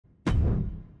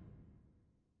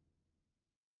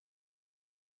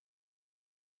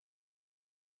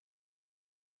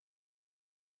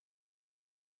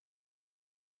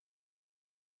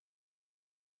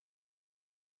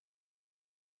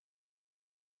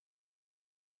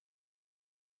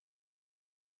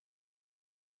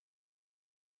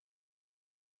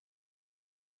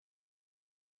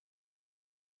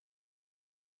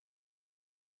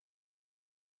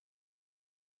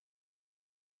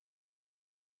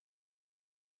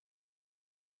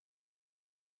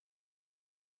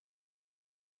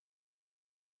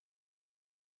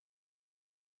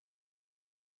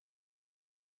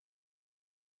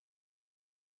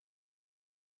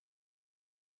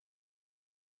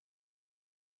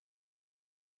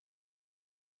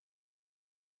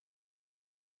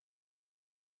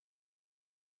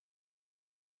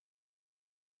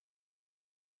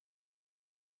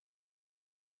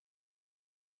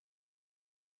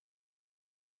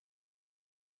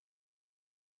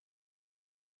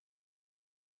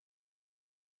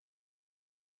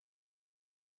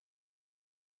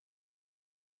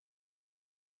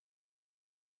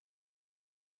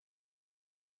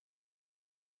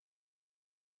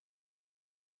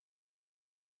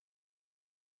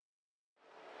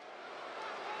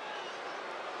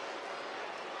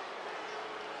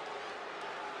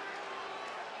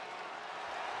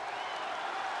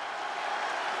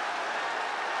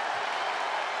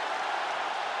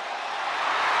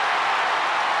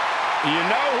You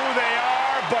know who they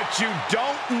are, but you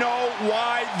don't know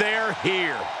why they're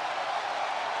here.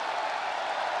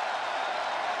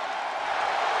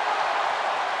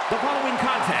 The following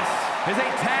contest is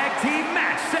a tag team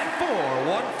match set for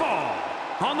one fall.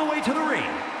 On the way to the ring,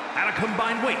 at a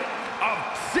combined weight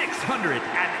of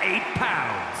 608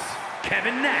 pounds,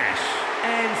 Kevin Nash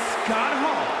and Scott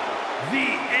Hall,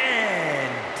 the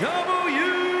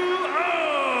NWO.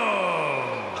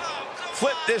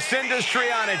 Flipped this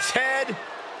industry on its head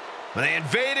when they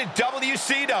invaded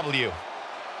WCW.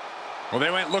 Well, they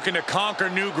went looking to conquer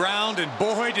new ground, and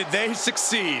boy, did they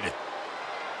succeed.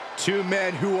 Two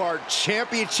men who are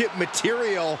championship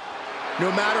material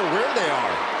no matter where they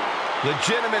are.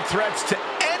 Legitimate threats to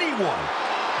anyone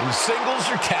in singles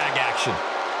or tag action.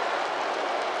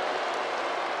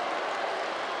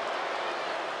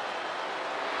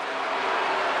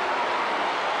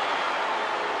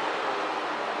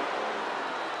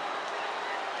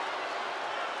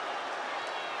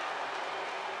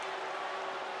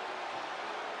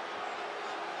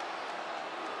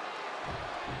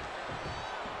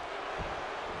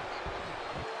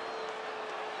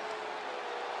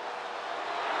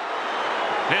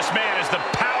 This man is the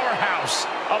powerhouse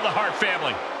of the Hart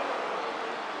family.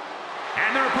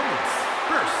 And their opponents,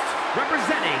 first,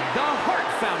 representing the Hart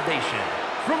Foundation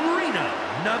from Reno,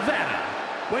 Nevada,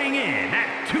 weighing in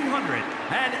at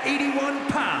 281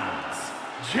 pounds,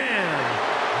 Jim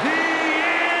the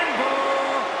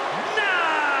Anvil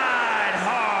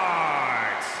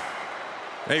Neidhart.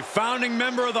 A founding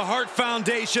member of the Hart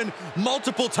Foundation,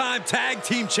 multiple-time tag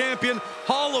team champion,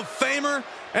 Hall of Famer,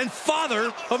 and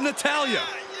father of Natalya.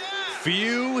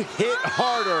 Few hit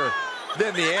harder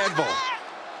than the Anvil.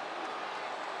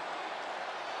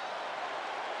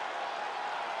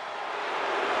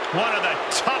 One of the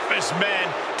toughest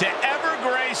men to ever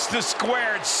grace the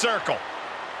squared circle.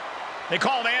 They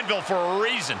call him Anvil for a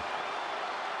reason.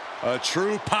 A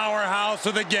true powerhouse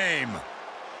of the game.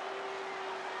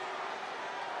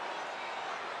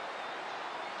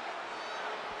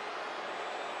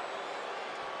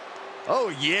 Oh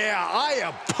yeah, I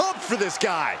am pumped for this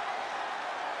guy.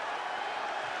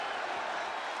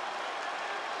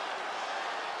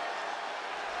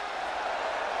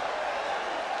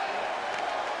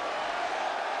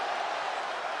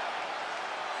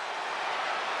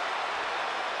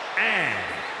 And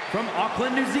from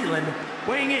Auckland, New Zealand,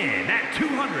 weighing in at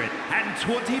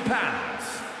 220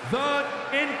 pounds, the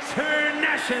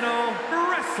International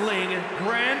Wrestling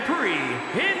Grand Prix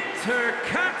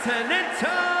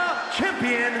Intercontinental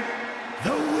Champion,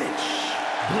 the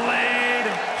Witchblade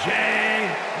Jay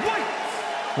White.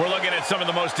 We're looking at some of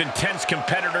the most intense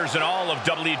competitors in all of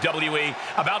WWE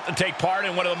about to take part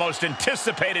in one of the most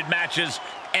anticipated matches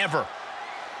ever.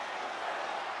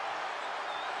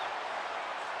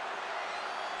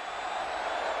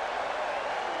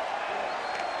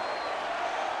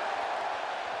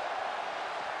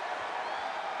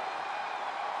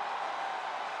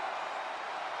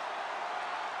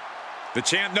 The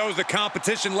champ knows the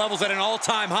competition level's at an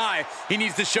all-time high. He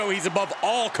needs to show he's above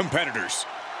all competitors.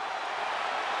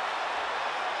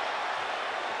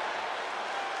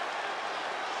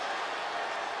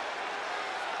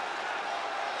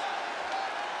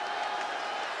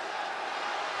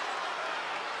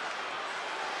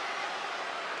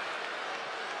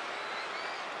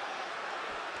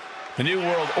 The New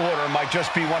World Order might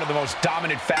just be one of the most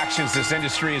dominant factions this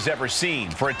industry has ever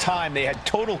seen. For a time, they had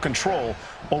total control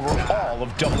over all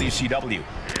of WCW.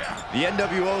 The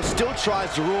NWO still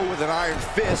tries to rule with an iron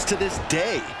fist to this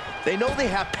day. They know they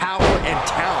have power and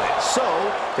talent, so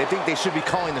they think they should be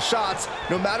calling the shots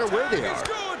no matter where they are.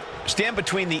 Stand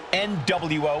between the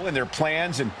NWO and their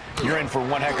plans, and you're in for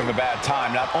one heck of a bad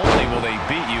time. Not only will they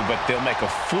beat you, but they'll make a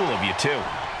fool of you, too.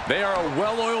 They are a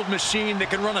well-oiled machine that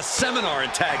can run a seminar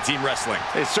in tag team wrestling.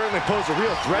 They certainly pose a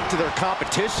real threat to their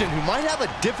competition, who might have a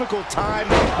difficult time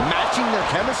matching their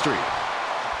chemistry.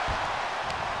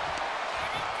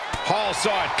 Hall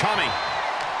saw it coming.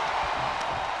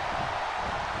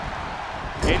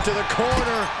 Into the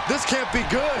corner. This can't be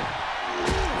good.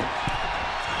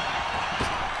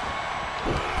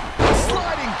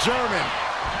 Sliding German.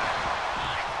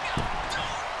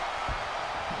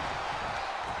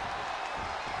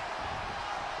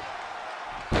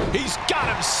 He's got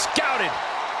him scouted.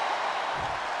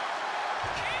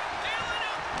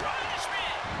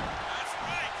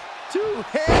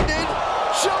 Two-handed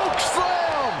choke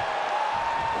slam.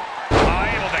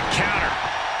 Able to counter.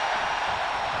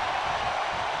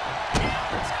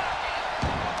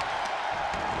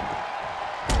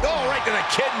 Oh, right to the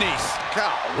kidneys.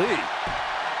 Golly.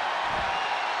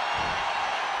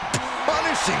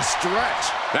 Interesting stretch.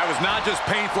 That was not just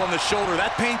painful on the shoulder.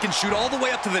 That pain can shoot all the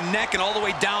way up to the neck and all the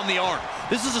way down the arm.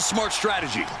 This is a smart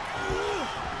strategy.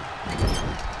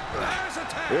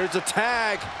 Here's a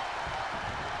tag.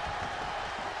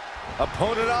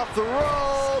 Opponent off the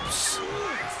ropes.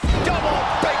 Double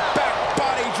big back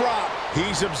body drop.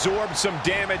 He's absorbed some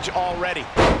damage already.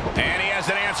 And he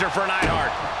has an answer for Neidhart.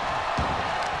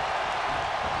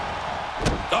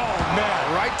 Oh, man,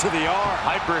 Right to the arm.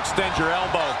 hyperextend your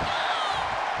elbow.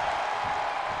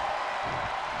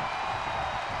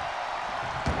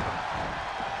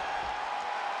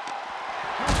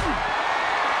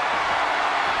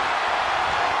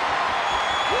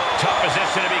 Tough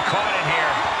position to be caught in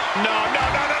here. No.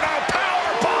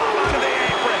 Power bomb onto the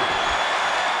apron.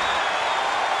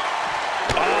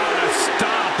 Oh, a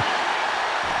stop.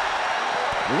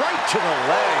 Right to the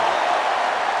leg.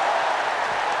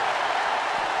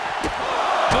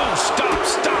 Oh, stop.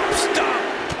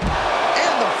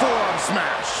 And the forearm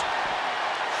smash.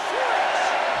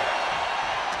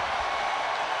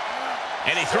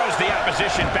 And he throws the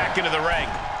opposition back into the ring.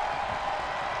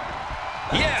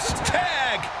 Yes,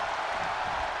 tag.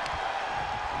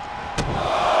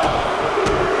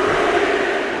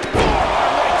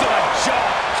 Forearm right to the jaw.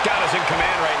 Scott is in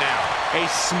command right now. A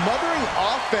smothering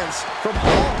offense from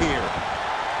Hall here.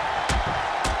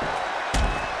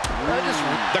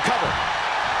 The cover.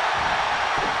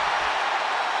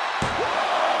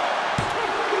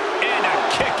 And a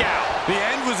kick out. The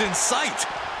end was in sight.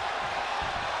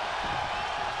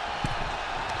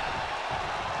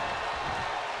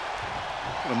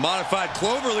 A modified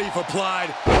cloverleaf applied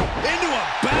into a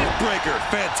backbreaker.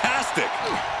 Fantastic.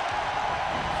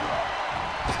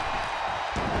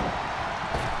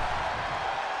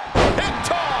 Hip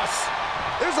toss.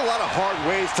 There's a lot of hard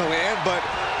ways to land, but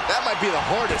that might be the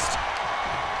hardest.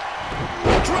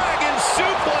 Dragon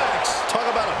suplex. Talk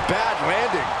about a bad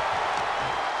landing.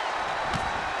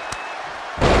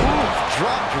 Ooh,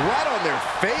 dropped right on their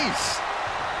face.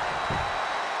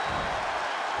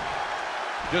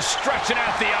 Just stretching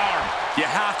out the arm. You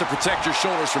have to protect your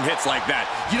shoulders from hits like that.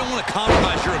 You don't want to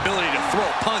compromise your ability to throw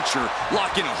a punch or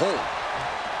lock in a hold.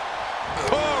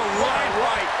 Oh, right.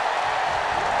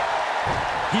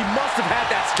 He must have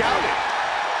had that scouted.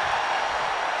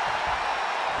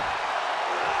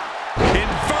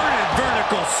 Inverted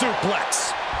vertical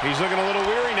suplex. He's looking a little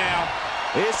weary now.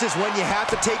 This is when you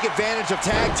have to take advantage of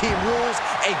tag team rules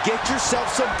and get yourself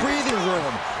some breathing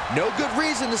room. No good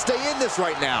reason to stay in this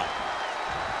right now.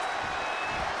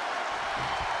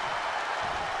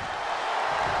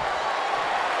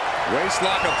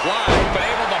 Waistlock applied, But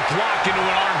able to block into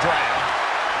an arm drag.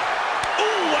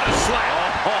 Ooh, what a slap.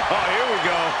 Oh, here we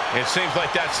go. It seems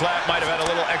like that slap might have had a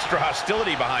little extra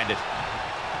hostility behind it.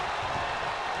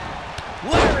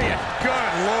 Lariat.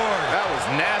 Good Lord. That was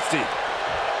nasty.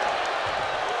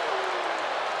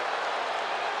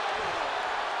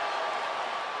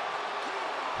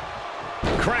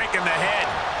 Crank in the head.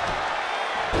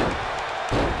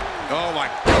 Oh, my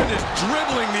goodness.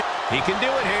 Dribbling the... He can do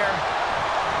it here.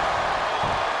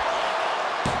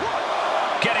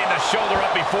 Getting the shoulder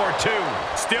up before two.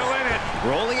 Still in it.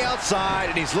 Rolling outside,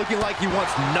 and he's looking like he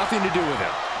wants nothing to do with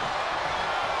it.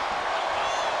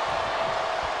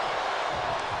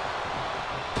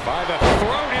 By the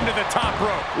throat into the top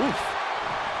rope. Oof.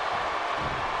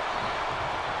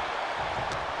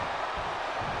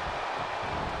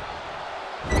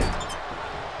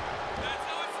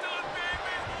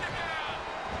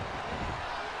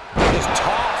 Just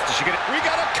tossed. Is she gonna... We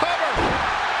got a cover.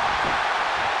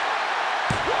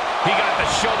 He got the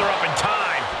shoulder up in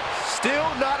time. Still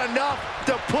not enough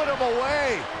to put him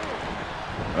away.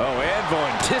 Oh, Anvil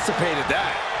anticipated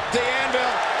that. The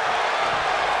Anvil.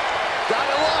 Got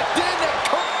it locked in.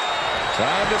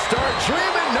 Time to start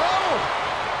dreaming. No.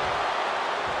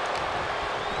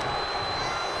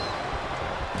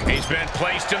 He's been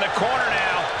placed in the corner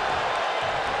now.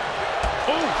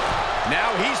 Ooh.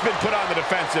 Now he's been put on the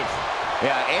defensive.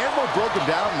 Yeah, Anvil broke him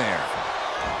down there.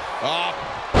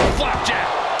 Flapjack.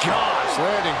 Gosh,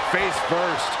 landing face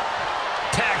first.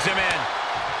 Tags him in.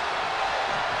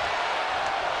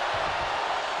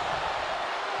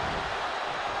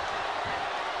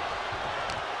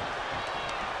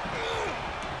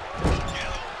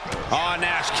 Oh,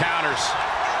 Nash counters.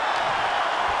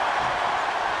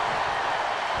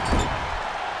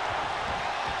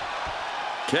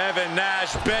 Kevin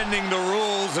Nash bending the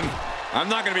rules, and I'm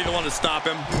not going to be the one to stop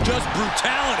him. Just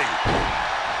brutality.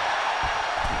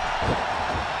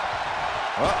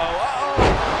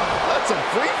 That's some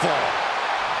free fall.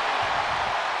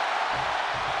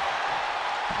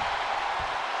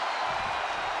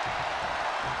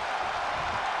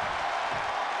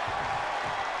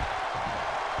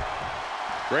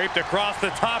 Draped across the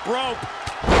top rope.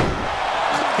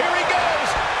 Here he goes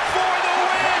for the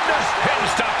win. And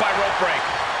stopped by rope break.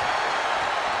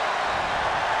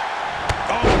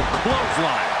 Oh,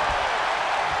 clothesline.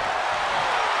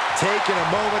 Taking a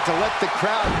moment to let the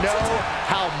crowd know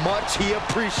how much he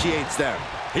appreciates them.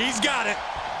 He's got it.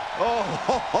 Oh,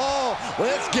 ho, ho.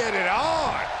 Let's get it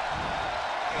on.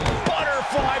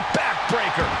 Butterfly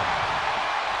backbreaker.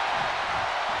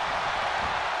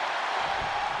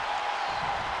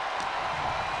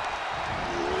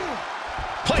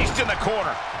 Placed in the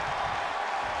corner.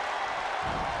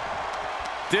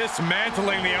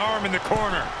 Dismantling the arm in the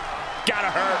corner. Gotta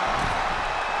hurt.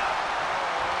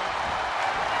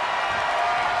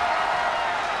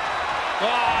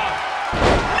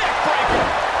 Neckbreaker.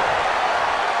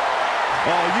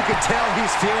 Oh, you can tell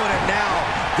he's feeling it now.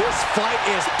 This fight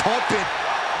is pumping.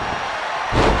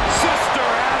 Sister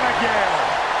Abigail.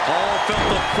 All felt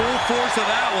the full force of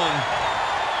that one.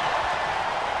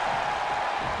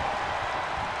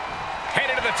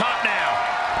 Headed to the top now.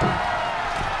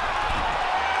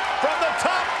 From the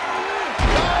top.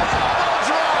 Oh,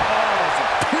 drop. Oh, it's a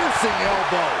piercing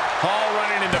elbow. Paul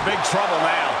running into big trouble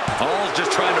now. Paul's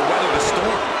just trying to weather the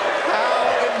storm. How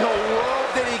in the world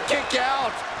did he kick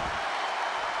out?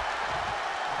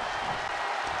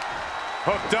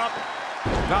 Hooked up.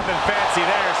 Nothing fancy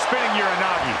there. Spinning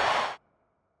Uranagi.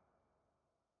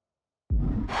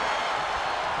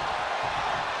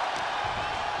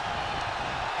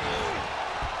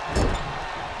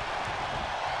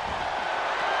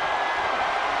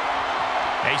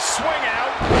 A swing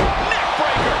out.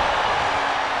 Neckbreaker.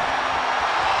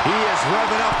 He is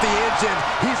revving up the engine.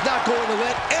 He's not going to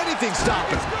let anything stop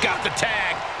him. Got the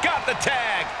tag. Got the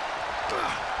tag.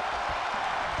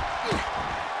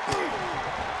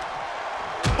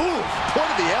 Ooh, point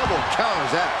of the elbow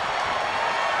counters that.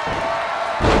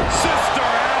 Sister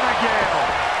Abigail.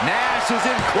 Nash is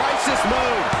in crisis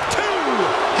mode. Two.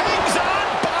 Hangs on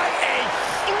by a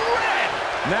thread.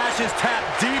 Nash is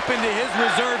tapped deep into his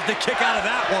reserves to kick out of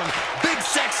that one. Big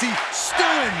Sexy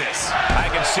still in this. I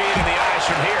can see it in the eyes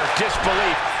from here.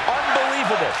 Disbelief.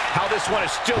 Unbelievable how this one is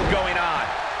still going on.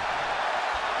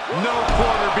 No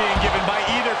quarter being given by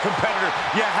either competitor.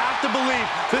 You have to believe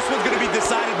this one's going to be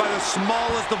decided by the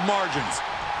smallest of margins.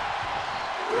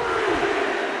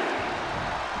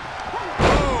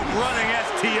 Boom! Running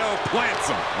STO plants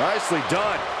him. Nicely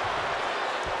done.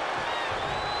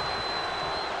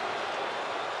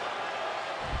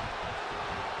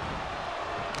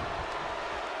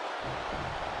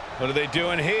 What are they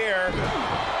doing here?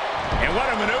 And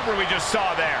what a maneuver we just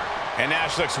saw there. And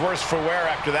Nash looks worse for wear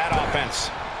after that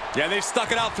offense. Yeah, they've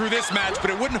stuck it out through this match,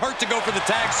 but it wouldn't hurt to go for the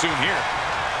tag soon here.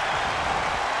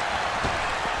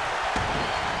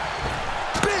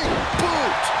 Big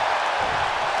boot.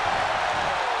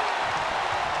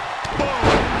 Boom.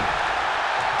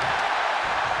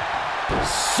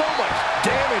 So much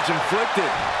damage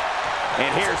inflicted.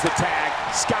 And here's the tag.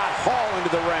 Scott Hall into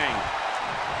the ring.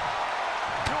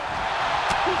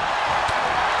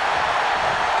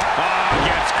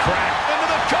 Gets cracked into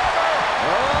the cover.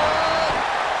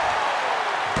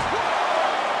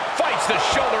 Fights the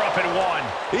shoulder up in one.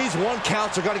 These one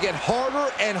counts are going to get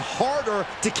harder and harder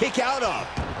to kick out of.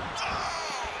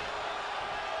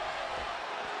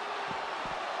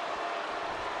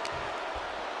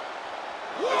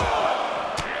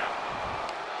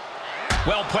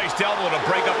 Well-placed elbow to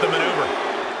break up the maneuver.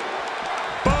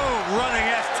 Boom! Running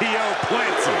STO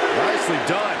plants him. Nicely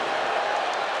done.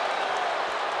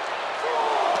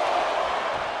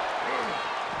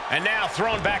 And now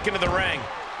thrown back into the ring.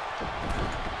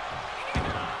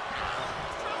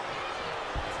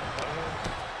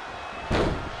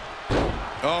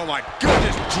 Oh my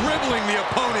goodness, dribbling the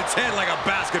opponent's head like a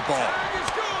basketball.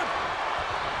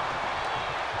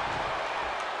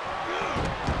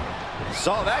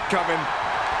 Saw that coming.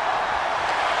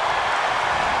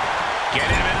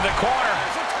 Get him into the corner.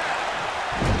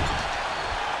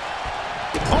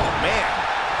 Oh, man.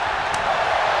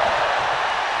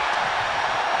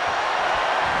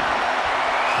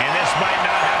 And this might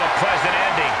not have a pleasant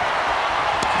ending.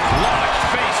 Launched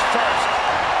face first.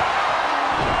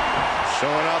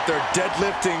 Showing out their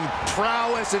deadlifting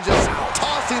prowess and just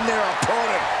tossing their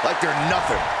opponent like they're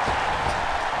nothing.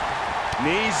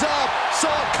 Knees up,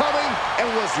 saw it coming, and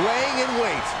was laying in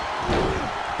wait.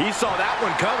 He saw that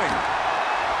one coming.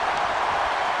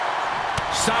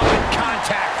 Solid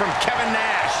contact from Kevin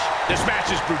Nash. This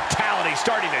match's brutality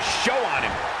starting to show on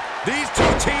him. These two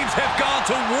teams have gone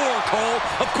to war, Cole.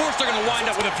 Of course they're going to wind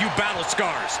up with a few battle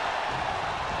scars.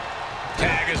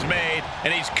 Tag is made,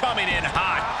 and he's coming in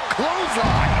hot.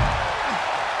 Clothesline.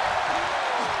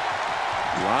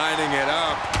 Lining it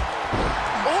up.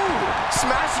 Oh,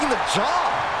 smashing the jaw.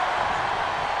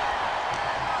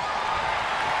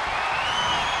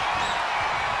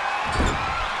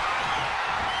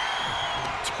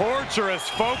 Torturous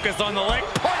focus on the leg.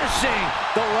 Punishing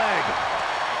the leg.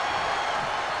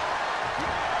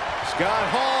 Scott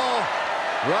Hall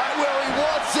right where he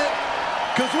wants it,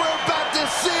 because we're about to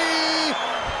see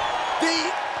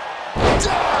the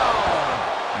down.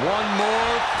 One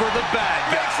more for the bad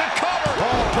guy. Makes the cover.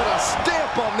 Hall put a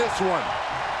stamp on this one.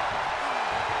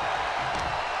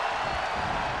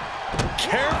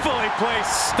 Carefully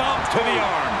placed stomp to the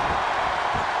arm.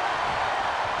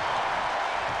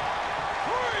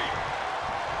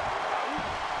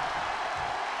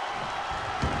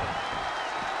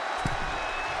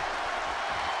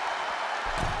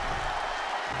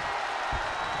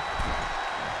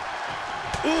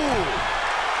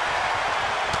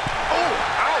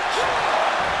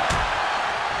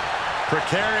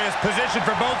 Precarious position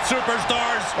for both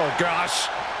superstars. Oh, gosh.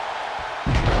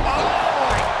 Oh,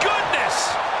 my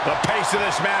goodness! The pace of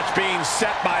this match being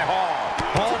set by Hall.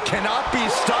 Hall cannot be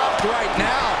stopped right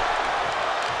now.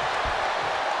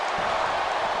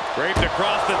 Draped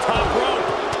across the top rope.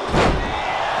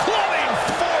 Clubbing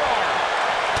forearm.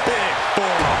 Big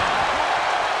forearm.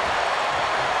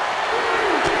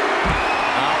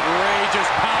 Outrageous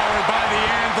power by the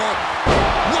Anvil.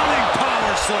 Running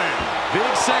power slam.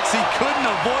 Big Sexy couldn't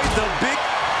avoid the big...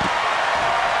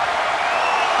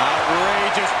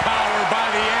 Outrageous power by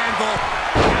the Anvil.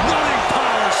 Running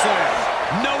power slam.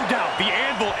 No doubt the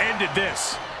Anvil ended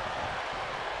this.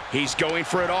 He's going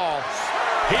for it all.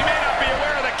 He may not be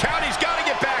aware of the count. He's got to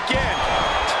get back in.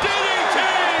 DDT!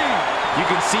 You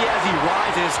can see as he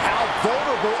rises how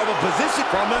vulnerable of a position.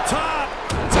 From the top.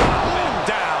 And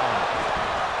down.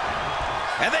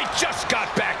 And they just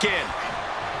got back in.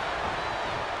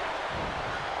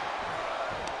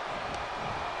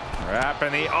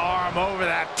 Wrapping the arm over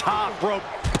that top rope,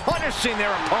 punishing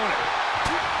their opponent.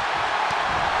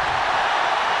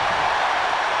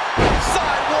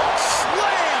 Sidewalk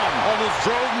slam! Almost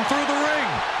drove him through the ring.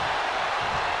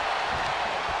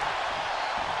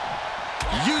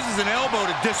 Uses an elbow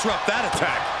to disrupt that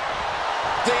attack.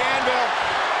 The Anvil.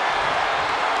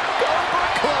 Going for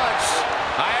a clutch.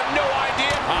 I have no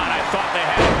idea. I thought they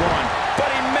had one, but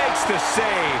he makes the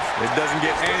save. It doesn't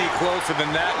get any closer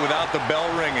than that without the bell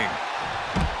ringing.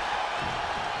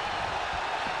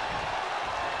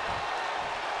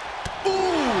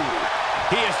 Ooh!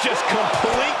 He has just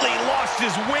completely lost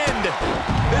his wind.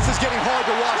 This is getting hard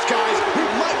to watch, guys. We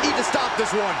might need to stop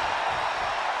this one.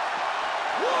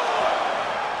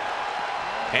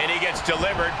 And he gets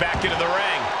delivered back into the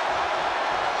ring.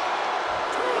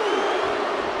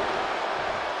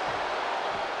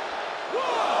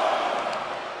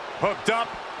 Hooked up.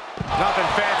 Nothing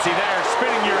fancy there.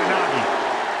 Spinning Uranagi.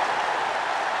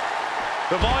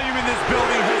 The volume in this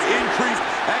building has increased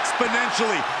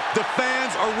exponentially. The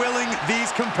fans are willing these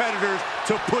competitors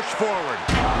to push forward.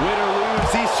 Win or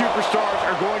lose, these superstars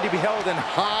are going to be held in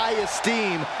high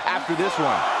esteem after this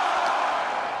one.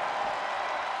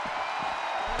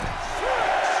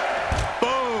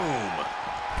 Boom.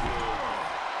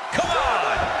 Come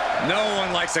on. No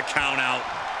one likes a count out.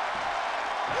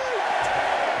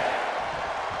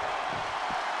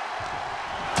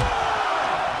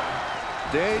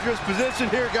 Dangerous position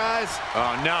here, guys.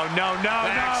 Oh, no, no, no,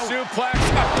 Back no. suplex,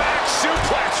 a back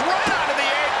suplex right onto the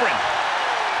apron.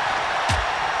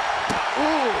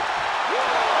 Ooh.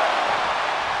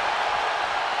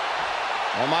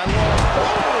 Oh, my Lord.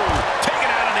 Ooh, taken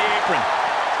out on the apron.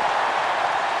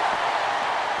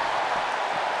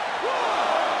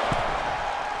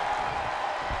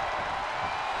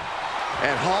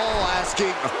 And Hall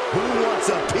asking who wants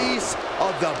a piece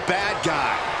of the bad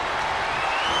guy.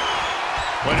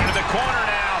 Put into the corner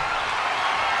now.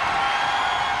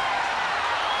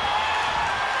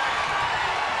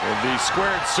 And the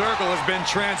squared circle has been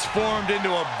transformed into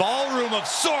a ballroom of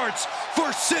sorts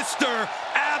for Sister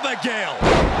Abigail.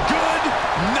 Good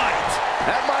night.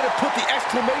 That might have put the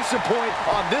exclamation point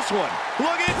on this one.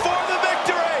 Looking for the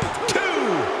victory. 2.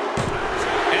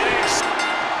 And it's...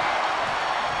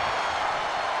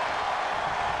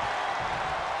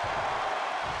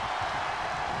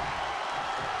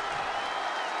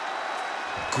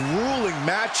 Grueling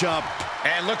matchup.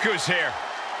 And look who's here.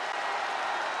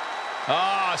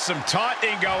 Ah, some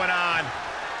taunting going on.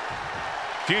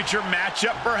 Future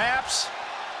matchup, perhaps?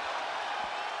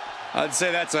 I'd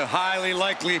say that's a highly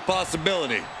likely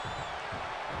possibility.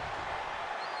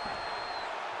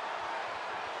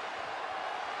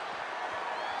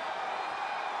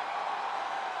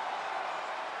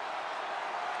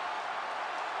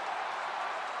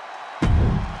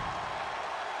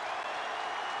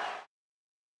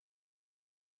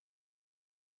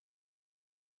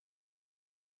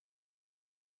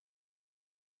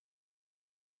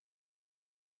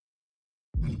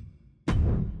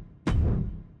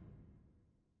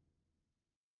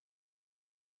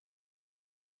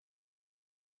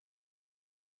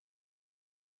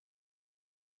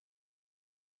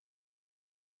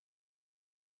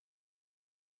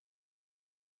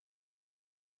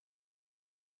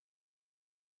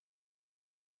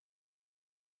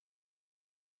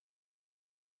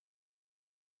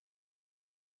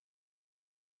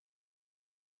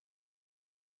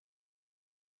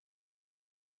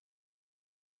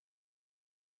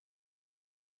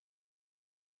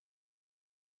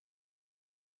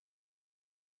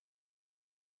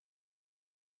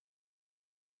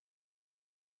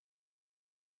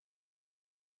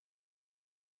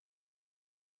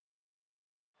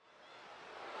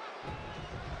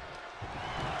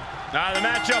 Now the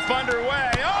matchup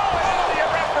underway. Oh, the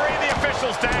referee, the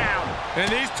official's down.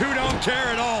 And these two don't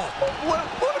care at all.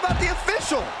 What about the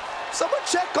official? Someone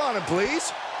check on him,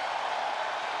 please.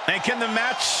 And can the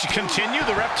match continue?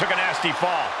 The ref took a nasty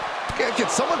fall.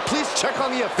 Can someone please check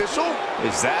on the official?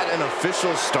 Is that an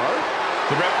official start?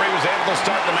 The referee was able to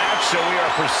start the match, so we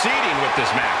are proceeding with this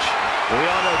match. We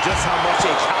all know just how much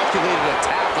a calculated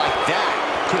attack like that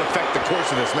could affect the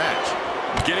course of this match.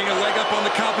 Getting a leg up on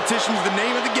the competition is the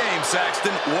name of the game,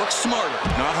 Saxton. Work smarter,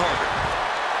 not harder.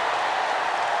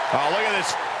 Oh, look at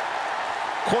this.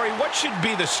 Corey, what should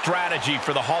be the strategy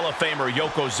for the Hall of Famer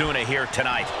Yokozuna here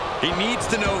tonight? He needs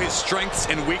to know his strengths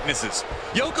and weaknesses.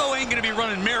 Yoko ain't going to be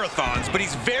running marathons, but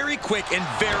he's very quick and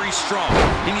very strong.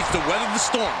 He needs to weather the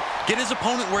storm, get his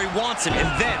opponent where he wants him,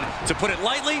 and then, to put it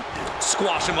lightly,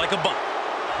 squash him like a bunt.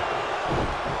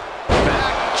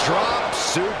 Backdrop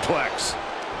suplex.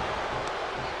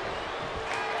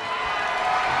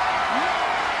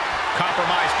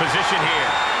 Compromised position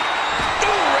here.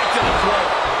 Ooh, right to the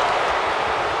throat.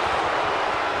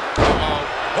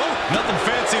 Nothing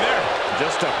fancy there.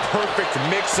 Just a perfect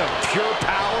mix of pure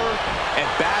power and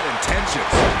bad intentions.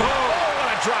 Oh,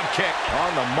 what a drop kick.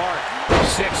 On the mark.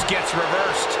 6 gets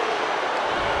reversed.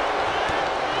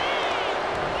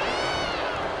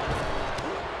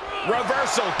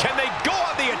 Reversal. Can they go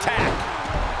on the attack?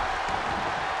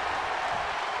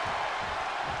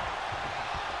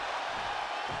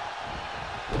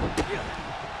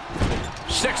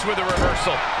 Six with a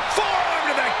reversal. Forearm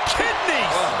to the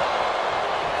kidneys.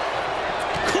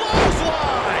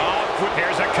 Clothesline. Oh,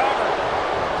 here's a cover.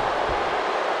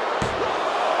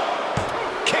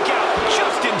 Kick out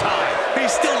just in time.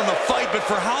 He's still in the fight, but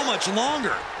for how much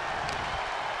longer?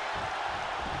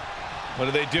 What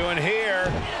are they doing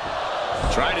here?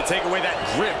 Trying to take away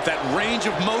that grip, that range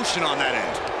of motion on that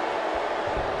end.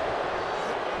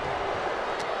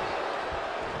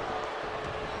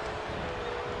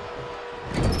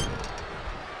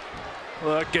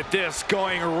 Look at this,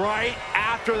 going right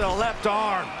after the left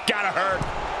arm. Gotta hurt.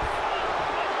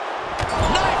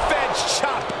 Knife edge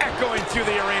chop echoing through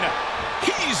the arena.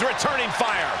 He's returning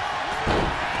fire.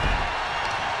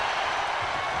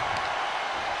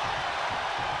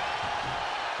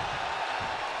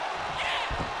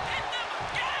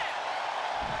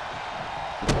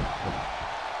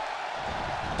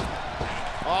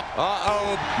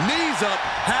 Uh-oh, knees up,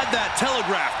 had that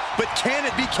telegraphed, but can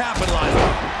it be capitalized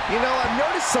on? You know, I've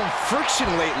noticed some friction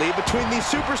lately between these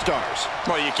superstars.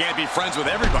 Well, you can't be friends with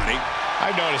everybody.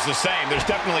 I've noticed the same. There's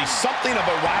definitely something of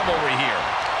a rivalry here.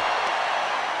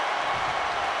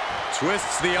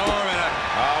 Twists the arm and a...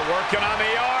 Working on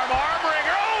the arm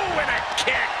wringer. Oh, and a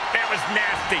kick. That was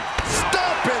nasty.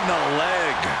 Stop in the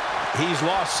leg. He's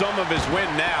lost some of his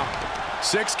wind now.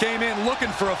 6 came in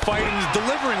looking for a fight and is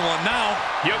delivering one now.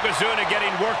 Yokozuna getting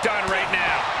worked on right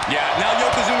now. Yeah, now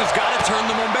Yokozuna's got to turn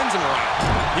the momentum around.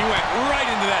 He went right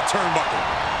into that turnbuckle.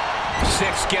 6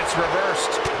 gets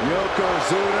reversed.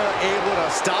 Yokozuna able to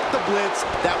stop the blitz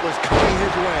that was coming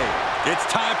his way. It's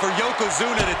time for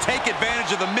Yokozuna to take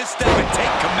advantage of the misstep and take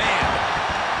command.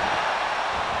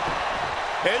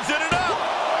 Is it enough?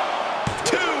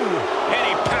 2, and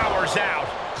he powers out.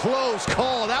 Close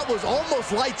call. That was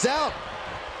almost lights out.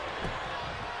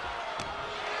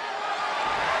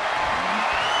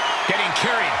 Getting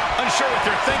carried, unsure what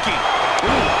they're thinking.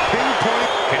 Ooh, pinpoint.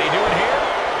 Can he do it here?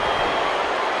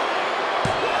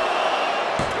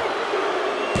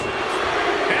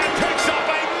 And picks up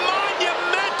a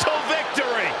monumental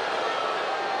victory.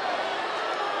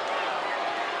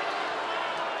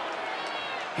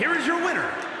 Here is your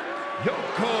winner,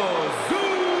 Yokozuna.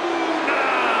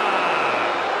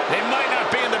 They might not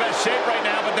be in the best shape right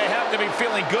now, but they have to be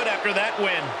feeling good after that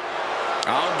win.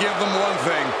 I'll give them one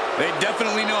thing. They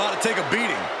definitely know how to take a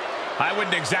beating. I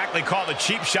wouldn't exactly call the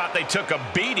cheap shot they took a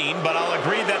beating, but I'll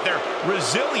agree that their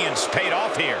resilience paid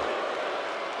off here.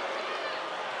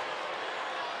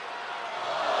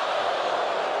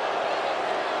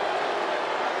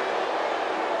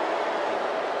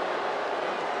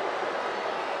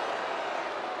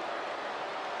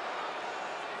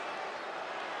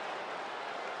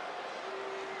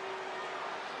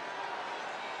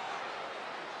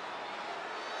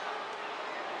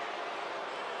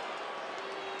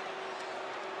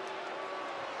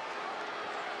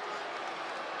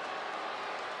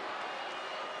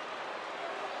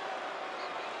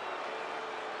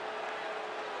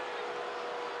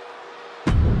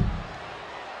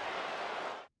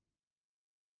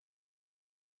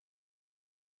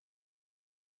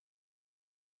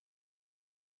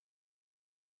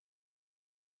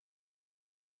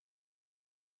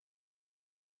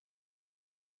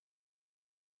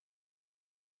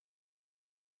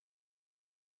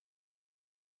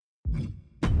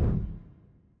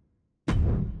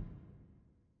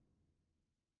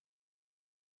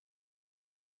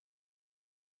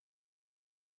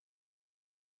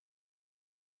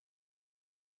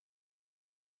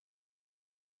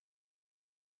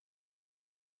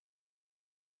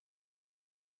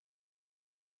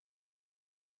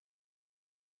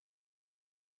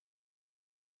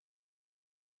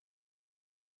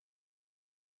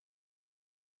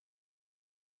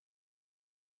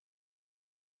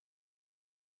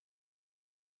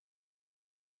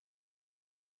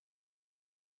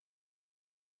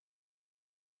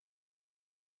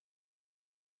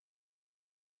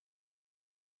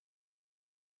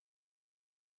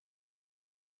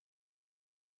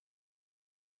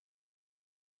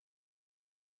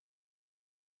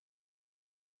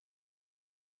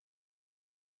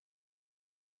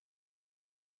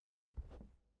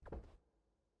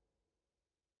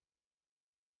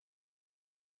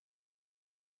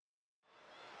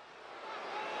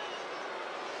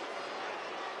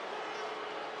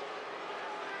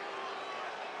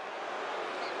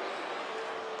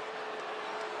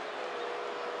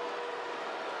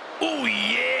 Oh,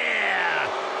 yeah!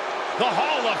 The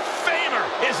Hall of Famer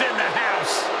is in the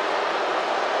house.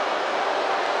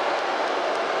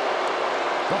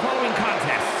 The following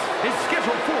contest is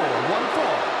scheduled for one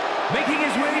fall. Making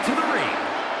his way to the ring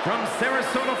from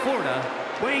Sarasota, Florida,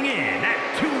 weighing in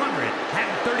at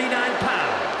 239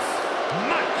 pounds,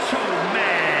 Macho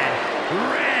Man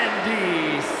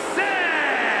Randy Savage.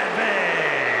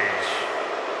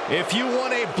 If you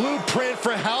want a blueprint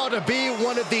for how to be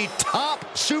one of the top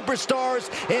superstars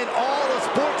in all of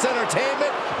sports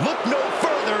entertainment, look no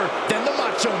further than the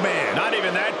Macho Man. Not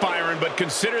even that, Byron, but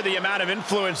consider the amount of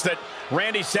influence that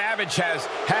Randy Savage has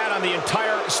had on the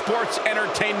entire sports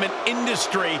entertainment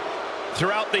industry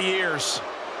throughout the years.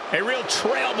 A real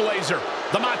trailblazer,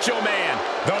 the Macho Man.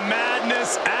 The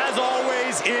madness, as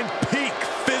always, in peak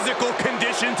physical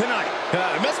condition tonight.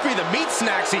 It must be the meat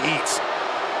snacks he eats.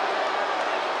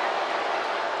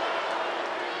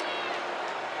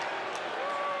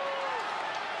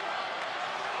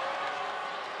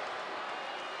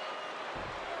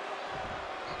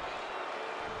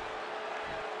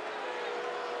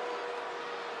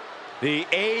 The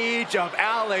age of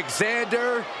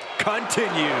Alexander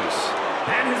continues.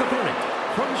 And his opponent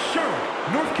from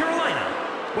Charlotte, North Carolina,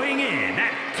 weighing in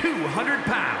at 200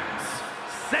 pounds,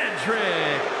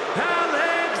 Cedric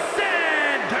Alexander.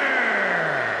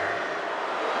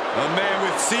 A man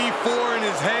with C4 in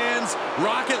his hands,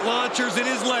 rocket launchers in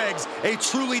his legs, a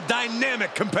truly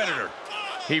dynamic competitor.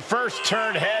 He first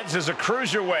turned heads as a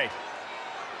cruiserweight,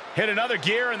 hit another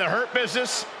gear in the Hurt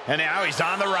Business, and now he's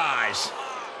on the rise.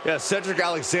 Yeah, Cedric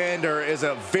Alexander is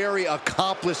a very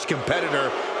accomplished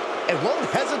competitor and won't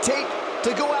hesitate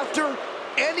to go after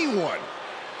anyone.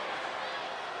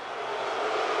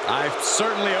 I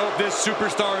certainly hope this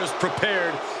superstar is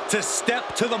prepared to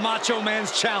step to the Macho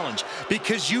Man's challenge,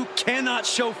 because you cannot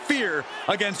show fear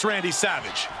against Randy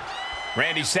Savage.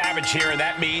 Randy Savage here, and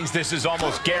that means this is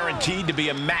almost guaranteed to be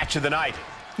a match of the night.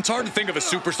 It's hard to think of a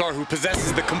superstar who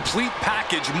possesses the complete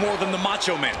package more than the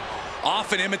Macho Man.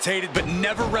 Often imitated but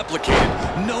never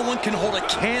replicated, no one can hold a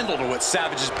candle to what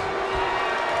Savage is.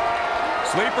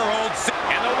 Sleeper hold.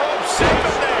 And the rope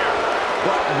saves there.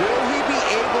 But will he be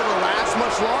able to last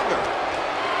much longer?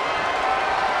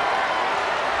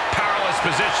 Powerless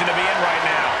position to be in right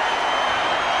now.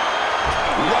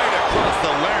 Right across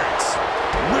the larynx.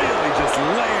 Really just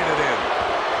laying it in.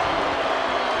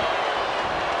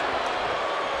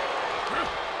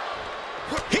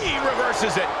 He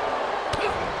reverses it.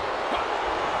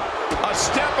 A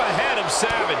step ahead of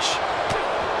Savage.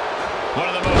 One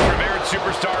of the most revered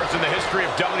superstars in the history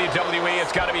of WWE.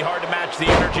 It's got to be hard to match the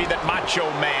energy that Macho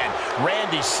Man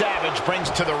Randy Savage brings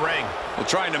to the ring. Well,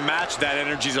 trying to match that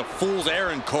energy is a fool's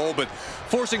errand, Cole, but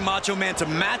forcing Macho Man to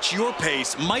match your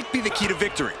pace might be the key to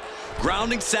victory.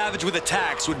 Grounding Savage with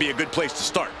attacks would be a good place to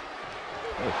start.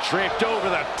 Draped over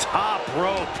the top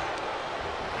rope.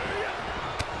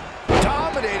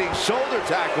 Dominating shoulder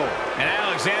tackle. And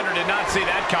Alexander did not see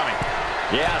that coming.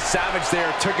 Yeah, Savage there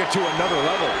took it to another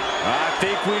level. I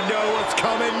think we know what's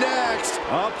coming next.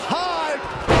 Up high.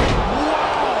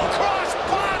 Whoa! Cross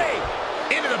body!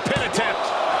 Into the pin attempt.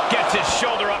 Gets his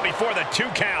shoulder up before the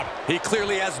 2 count. He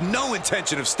clearly has no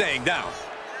intention of staying down.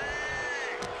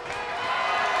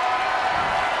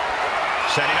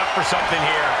 Setting up for something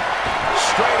here.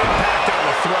 Straight impact on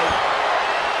the throat.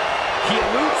 He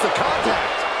eludes the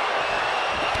contact.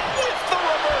 With the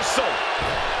reversal.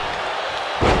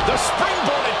 The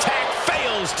springboard attack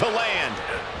fails to land.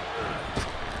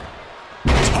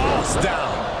 Tossed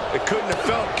down. It couldn't have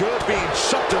felt good being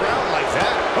shoved around like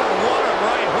that. Oh, what a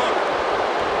right hook.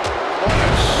 What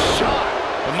a shot.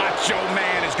 The Macho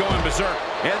Man is going berserk.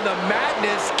 And the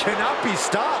madness cannot be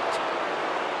stopped.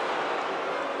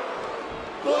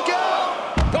 Look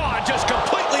out! Oh, just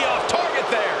completely off target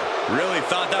there. Really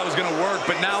thought that was going to work,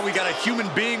 but now we got a human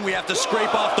being we have to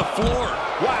scrape off the floor.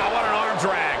 Wow, what an arm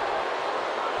drag.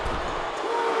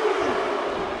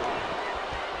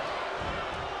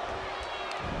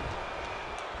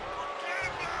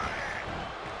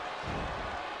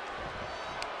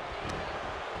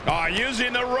 Oh,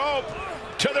 using the rope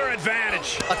to their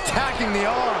advantage. Attacking the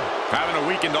arm. Having a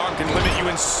weakened arm can limit you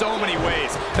in so many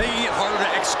ways, making it harder to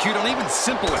execute on even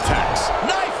simple attacks.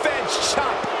 Knife edge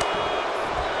chop.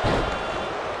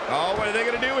 Oh, what are they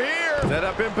going to do here? Set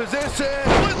up in position.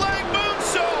 Split leg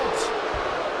moonsault.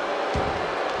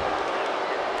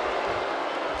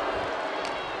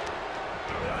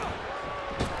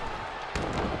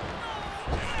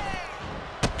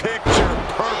 Picture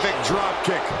perfect drop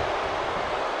kick.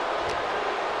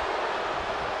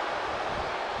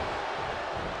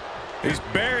 He's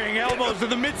burying elbows to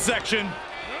the midsection.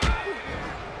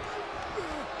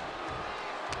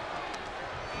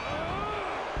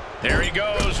 There he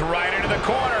goes, right into the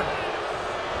corner.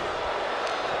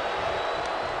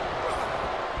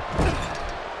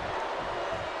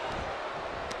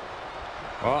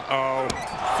 Uh-oh.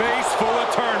 Face full of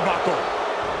turnbuckle.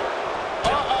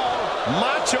 Uh-oh.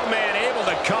 Macho Man able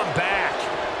to come back.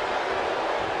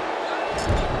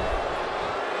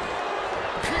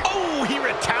 Oh, he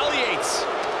retaliates.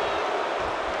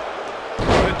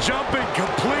 The jumping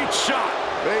complete shot.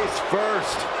 Face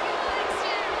first.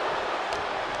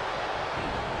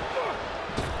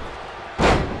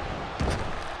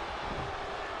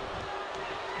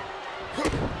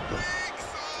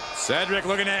 Cedric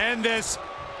looking to end this.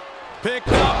 Picked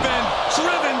up and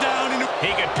driven down.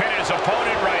 He could pin his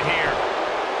opponent right here.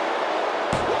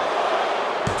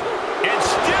 And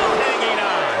still hanging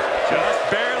on. Just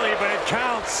barely, but it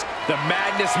counts. The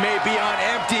madness may be on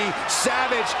empty.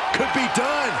 Savage could be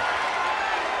done.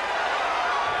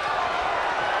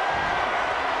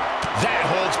 That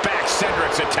holds back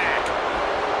Cedric's attack.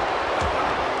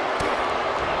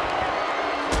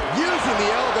 Using the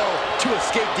elbow to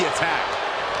escape the attack.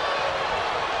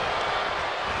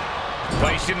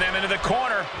 Placing them into the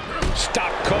corner.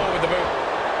 Stop Cole with the boot.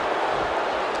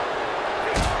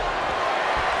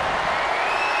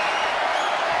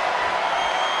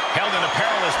 Held in a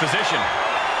perilous position.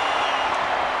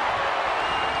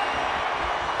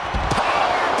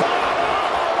 Powerbomb all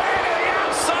the way to the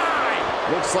outside.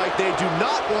 Looks like they do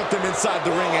not want them inside the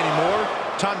ring anymore.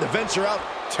 Time to venture out.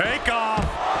 Take off.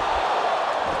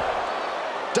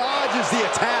 Dodges the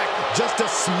attack just a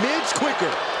smidge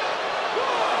quicker.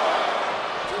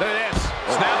 Look at this.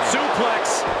 Snap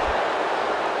suplex.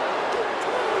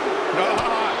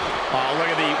 Oh, look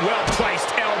at the well-placed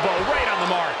elbow right on the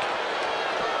mark.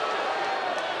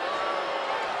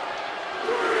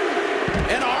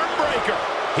 An arm breaker.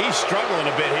 He's struggling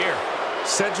a bit here.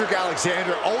 Cedric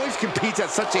Alexander always competes at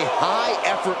such a high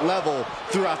effort level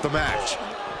throughout the match.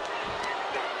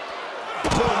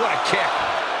 Oh, what a kick.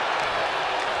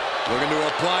 Looking to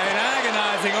apply an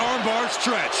agonizing armbar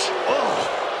stretch.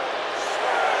 Oh.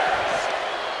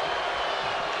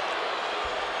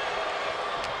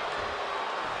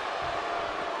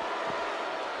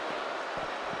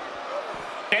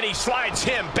 And he slides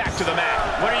him back to the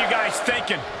mat. What are you guys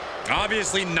thinking?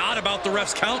 Obviously not about the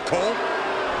ref's count, Cole.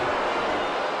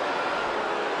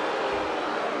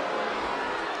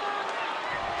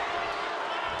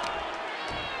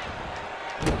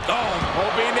 Oh,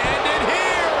 hoping to end it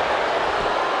here.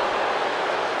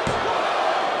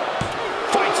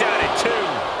 Fights out at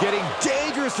 2. Getting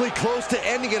dangerously close to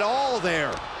ending it all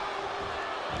there.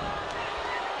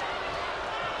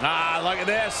 Ah, look at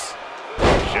this.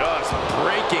 Just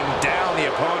breaking down the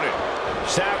opponent.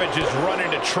 Savage is run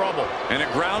into trouble. And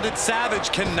a grounded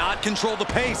Savage cannot control the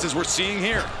pace as we're seeing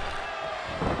here.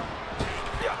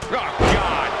 Oh,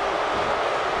 God.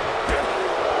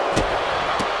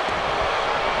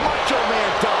 Macho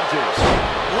Man dodges.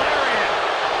 Lariat.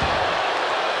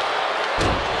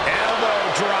 Elbow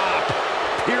drop.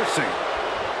 Piercing.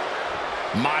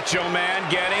 Macho Man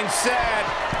getting set.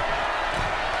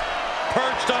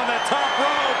 Perched on the top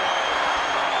rope.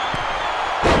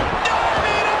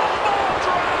 Diving elbow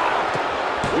drop.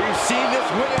 We've seen this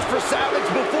winning for Savage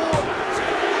before.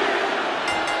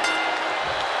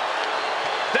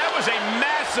 That was a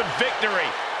massive victory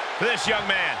for this young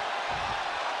man.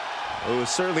 It was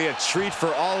certainly a treat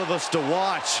for all of us to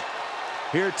watch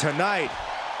here tonight.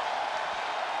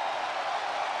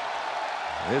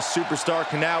 This superstar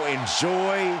can now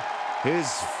enjoy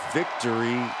his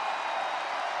victory.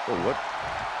 Oh, what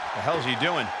The hell's he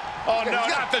doing? Oh, no,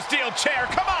 not the steel chair.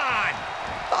 Come on.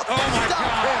 Oh, my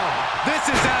God. This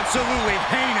is absolutely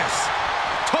heinous.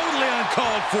 Totally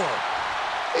uncalled for.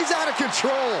 He's out of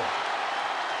control.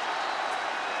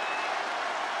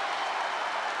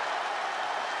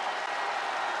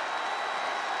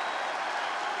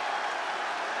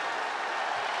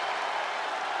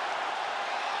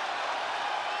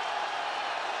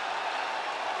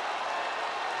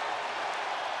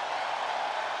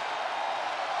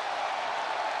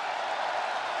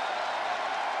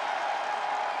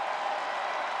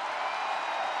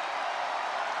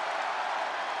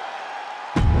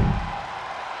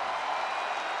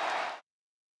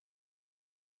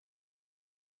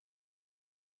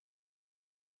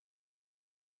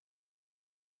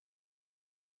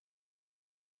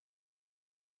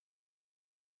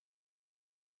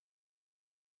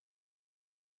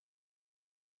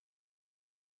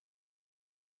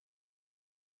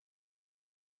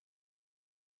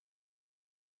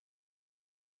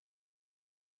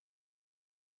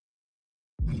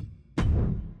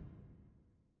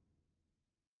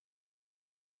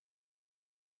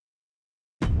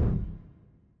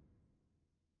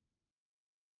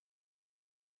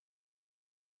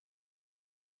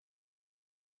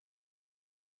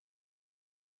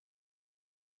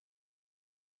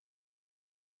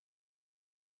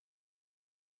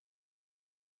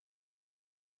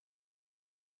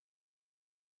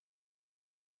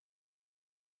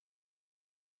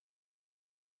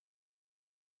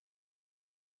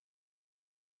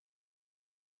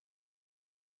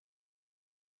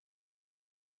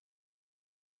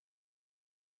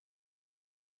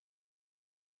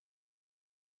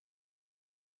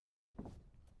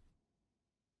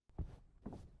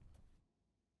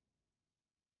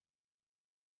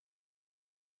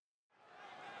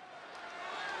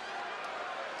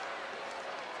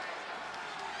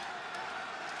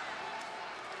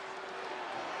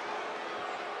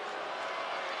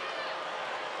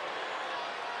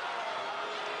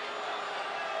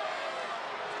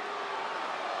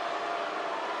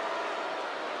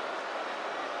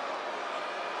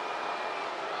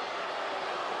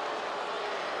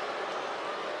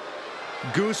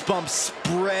 Goosebumps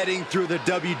spreading through the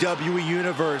WWE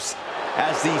Universe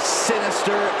as the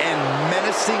sinister and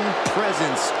menacing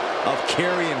presence of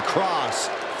Karrion Kross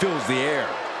fills the air.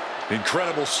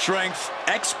 Incredible strength,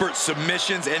 expert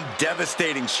submissions, and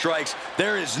devastating strikes.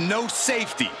 There is no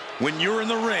safety when you're in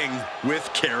the ring with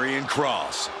Karrion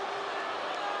Kross.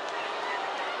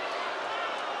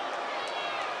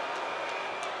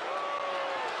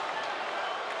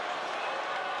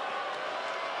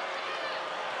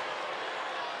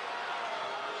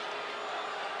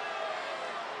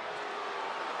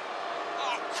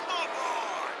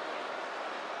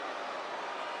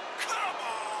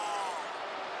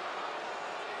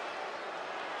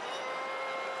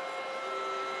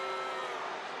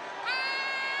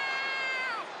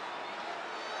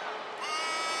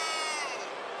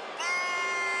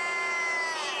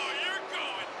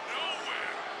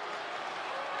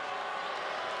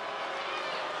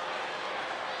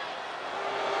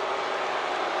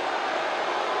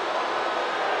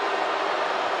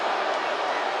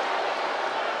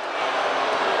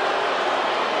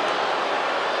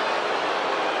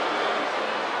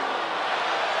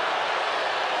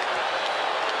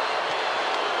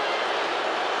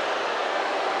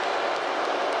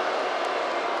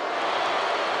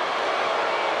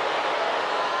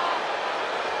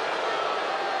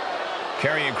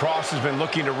 Karrion Kross has been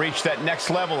looking to reach that next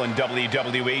level in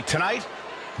WWE. Tonight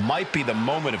might be the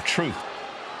moment of truth.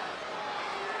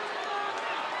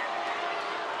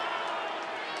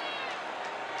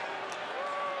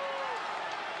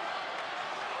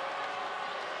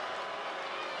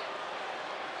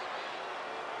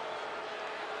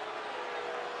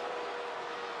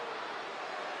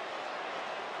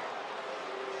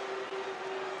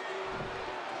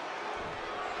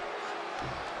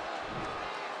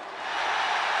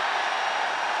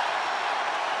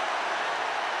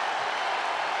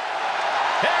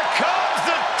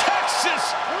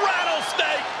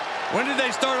 When did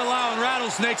they start allowing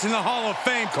rattlesnakes in the Hall of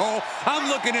Fame, Cole? I'm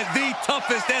looking at the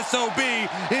toughest SOB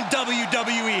in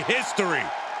WWE history.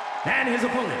 And his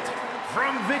opponent,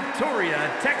 from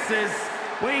Victoria, Texas,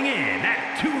 weighing in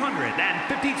at 252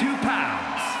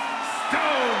 pounds,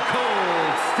 Stone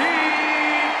Cold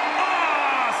Steve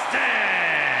Austin!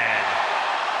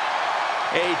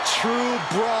 A true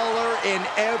brawler in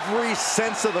every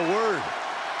sense of the word.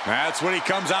 That's what he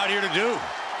comes out here to do.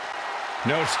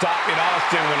 No stopping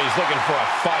Austin when he's looking for a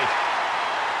fight.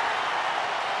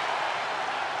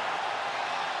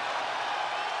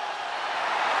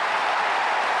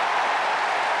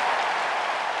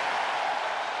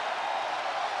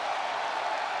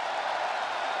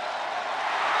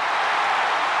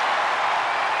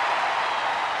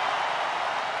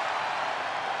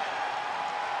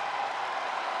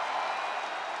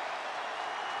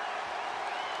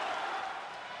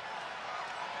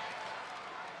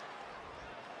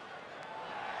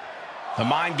 The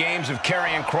mind games of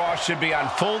Karrion Kross should be on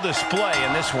full display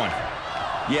in this one.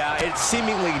 Yeah, it's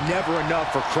seemingly never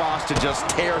enough for Kross to just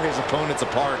tear his opponents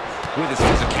apart with his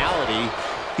physicality.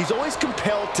 He's always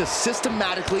compelled to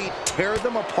systematically tear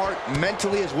them apart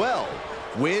mentally as well,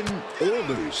 win or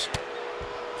lose.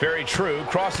 Very true.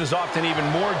 Kross is often even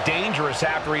more dangerous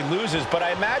after he loses, but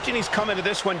I imagine he's come into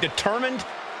this one determined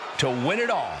to win it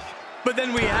all. But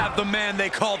then we have the man they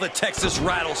call the Texas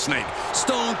Rattlesnake,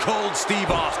 Stone Cold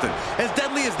Steve Austin. As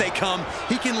deadly as they come,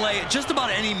 he can lay just about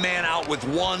any man out with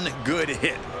one good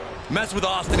hit. Mess with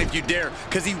Austin if you dare,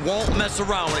 because he won't mess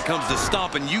around when it comes to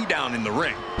stomping you down in the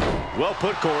ring. Well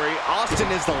put, Corey.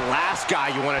 Austin is the last guy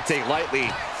you want to take lightly,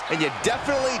 and you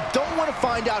definitely don't want to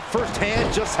find out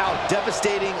firsthand just how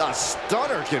devastating a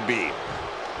stunner can be.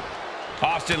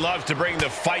 Austin loves to bring the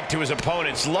fight to his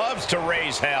opponents, loves to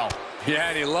raise hell.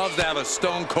 Yeah, and he loves to have a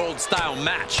Stone Cold style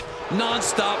match.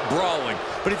 Non-stop brawling.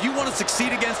 But if you want to succeed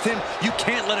against him, you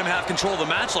can't let him have control of the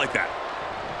match like that.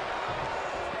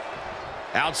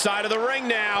 Outside of the ring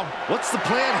now. What's the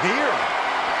plan here?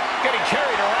 Getting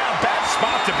carried around. Bad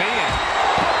spot to be in.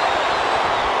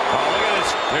 Oh, look at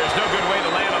this. There's no good way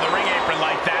to land on the ring apron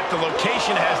like that. The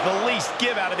location has the least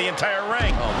give out of the entire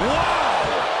ring. Oh,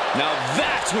 wow! Now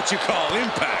that's what you call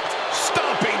impact.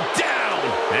 Stomping down.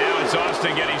 Now it's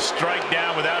Austin getting struck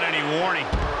down without any warning.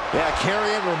 Yeah,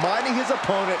 Karrion reminding his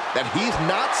opponent that he's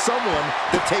not someone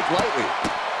to take lightly.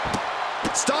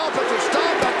 Stomp after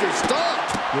stomp after stomp.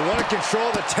 You want to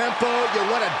control the tempo. You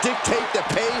want to dictate the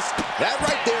pace. That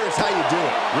right there is how you do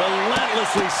it.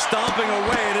 Relentlessly stomping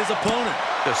away at his opponent.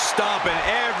 Just stomping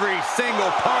every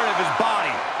single part of his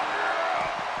body.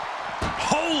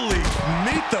 Holy,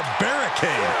 meet the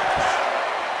barricade.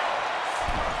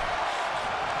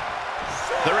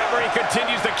 The referee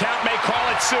continues the count, may call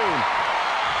it soon.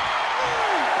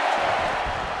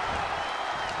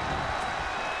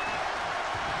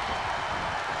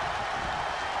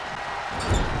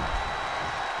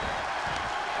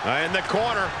 In the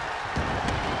corner.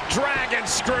 Dragon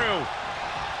screw.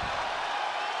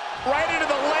 Right into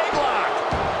the leg lock.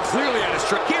 Clearly at his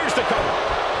strength. Here's the cover.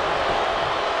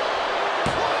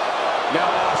 Now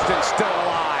Austin's still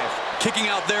alive. Kicking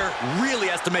out there really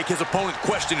has to make his opponent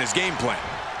question his game plan.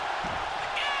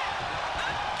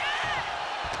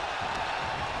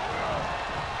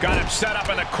 Got him set up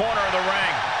in the corner of the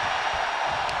ring.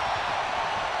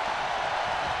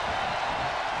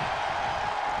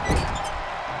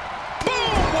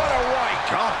 Boom! What a right.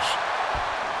 Gosh.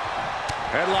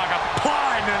 Headlock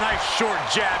applied and a nice short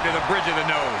jab to the bridge of the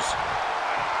nose.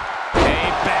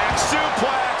 A back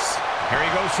suplex. Here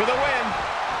he goes for the win.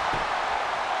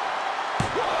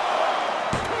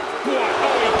 What?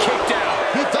 Oh, he kicked out.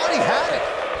 He thought he had it.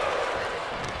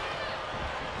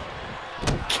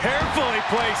 Carefully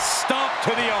placed stomp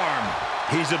to the arm.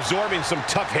 He's absorbing some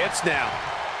tough hits now.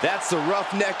 That's the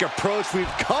roughneck approach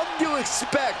we've come to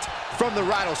expect from the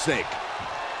Rattlesnake.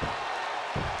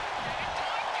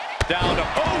 Down to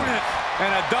opponent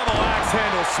and a double axe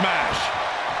handle smash.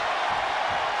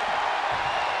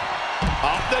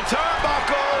 Off the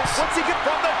turnbuckles. What's he get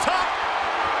from the top?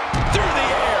 Through the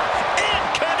air. And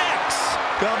connects.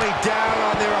 Coming down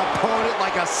on their opponent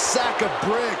like a sack of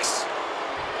bricks.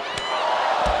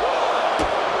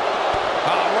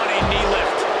 Running knee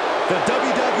lift. The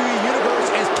WWE Universe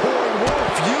is pouring more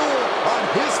fuel on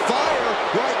his fire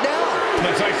right now.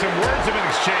 Looks like some words have been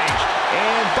exchanged.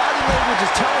 And body language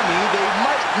is telling me they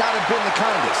might not have been the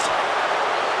kindest.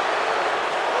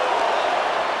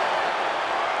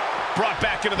 Brought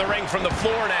back into the ring from the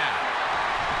floor now.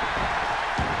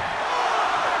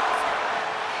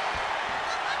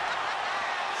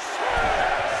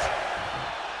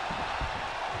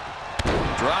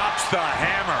 Drops the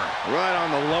hammer. Right on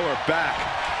the lower back.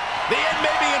 The end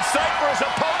may be in sight for his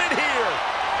opponent here.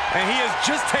 And he has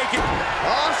just taken...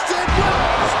 Austin!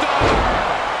 Stop!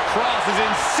 Cross is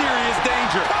in serious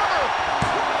danger.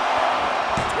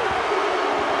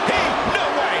 No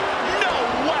way! No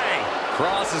way!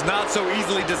 Cross is not so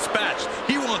easily dispatched.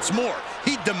 He wants more.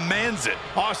 He demands it.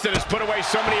 Austin has put away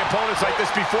so many opponents like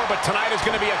this before, but tonight is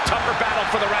going to be a tougher battle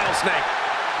for the Rattlesnake.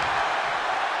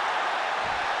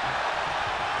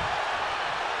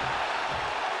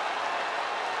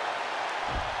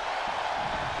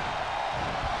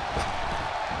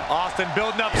 Austin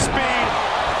building up speed.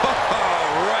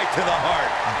 Oh, right to the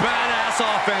heart. Badass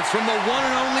offense from the one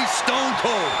and only Stone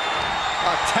Cold.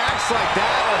 Attacks like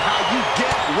that are how you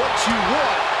get what you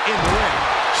want in the ring.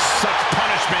 Such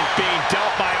punishment being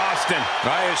dealt by Austin.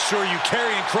 I assure you,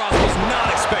 Karrion Kross was not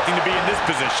expecting to be in this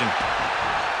position.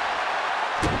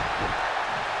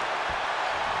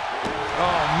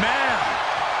 Oh, man.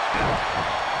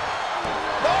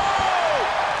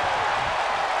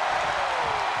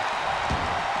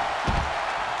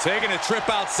 Taking a trip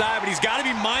outside, but he's got to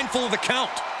be mindful of the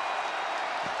count.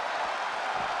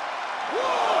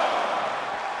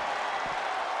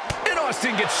 And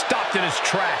Austin gets stopped in his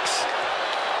tracks.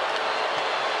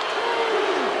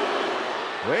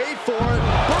 Wait for it.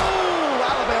 Boom!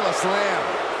 Alabama slam.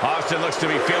 Austin looks to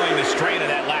be feeling the strain of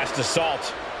that last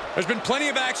assault. There's been plenty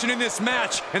of action in this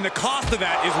match, and the cost of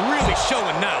that is really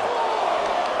showing now.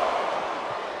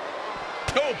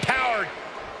 Oh, powered.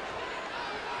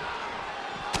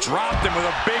 Dropped him with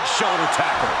a big shoulder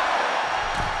tackle.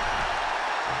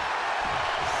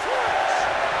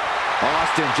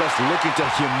 Austin just looking to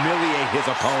humiliate his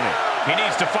opponent. He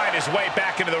needs to find his way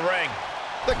back into the ring.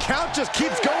 The count just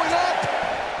keeps going up.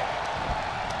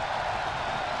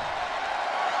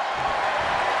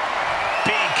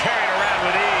 Being carried around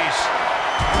with ease.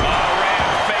 Oh, ran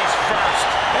face first.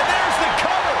 And there's the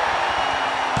cover.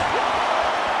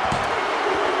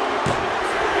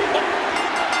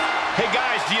 Hey,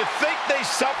 guys, do you think they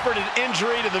suffered an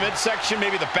injury to the midsection,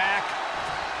 maybe the back?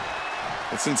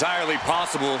 It's entirely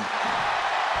possible.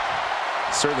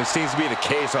 Certainly seems to be the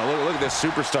case. Oh, look at this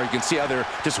superstar. You can see how they're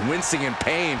just wincing in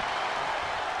pain.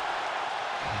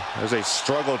 There's a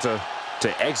struggle to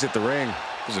exit the ring.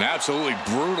 It was an absolutely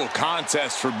brutal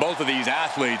contest for both of these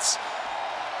athletes.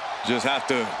 Just have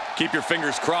to keep your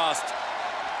fingers crossed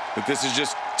that this is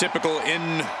just typical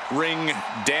in-ring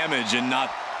damage and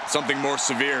not something more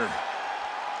severe.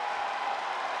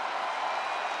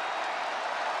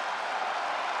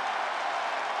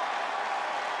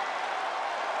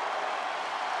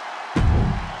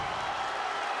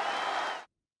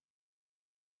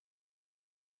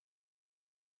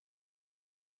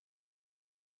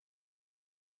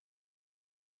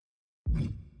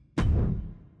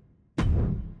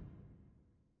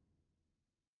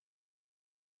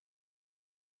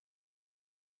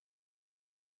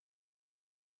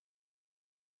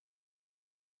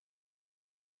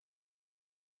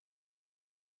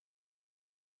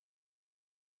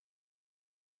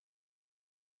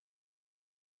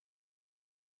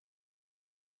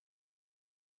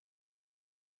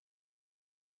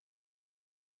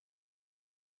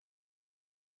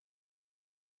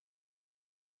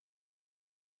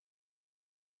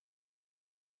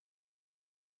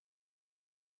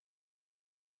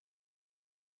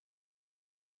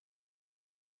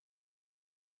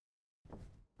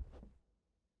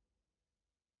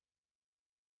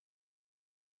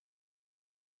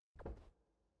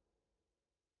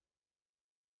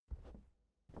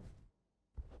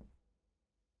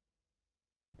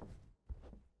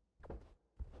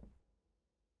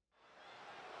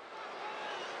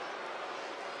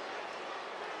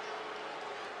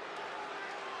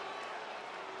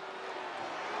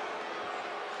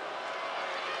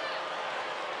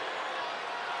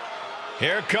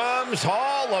 Here comes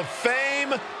Hall of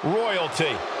Fame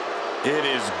royalty. It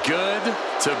is good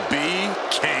to be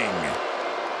king.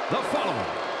 The following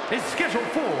is scheduled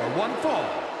for one fall,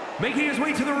 making his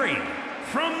way to the ring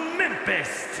from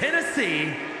Memphis,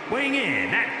 Tennessee, weighing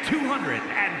in at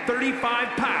 235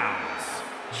 pounds,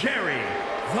 Jerry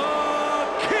the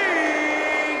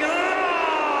King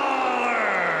Lawler.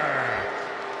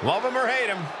 Love him or hate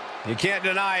him, you can't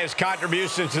deny his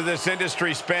contributions to this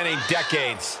industry spanning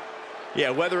decades.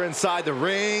 Yeah, whether inside the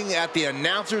ring, at the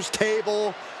announcer's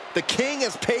table, the King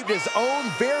has paved his own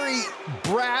very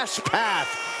brash path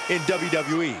in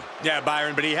WWE. Yeah,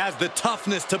 Byron, but he has the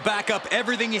toughness to back up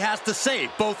everything he has to say,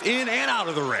 both in and out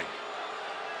of the ring.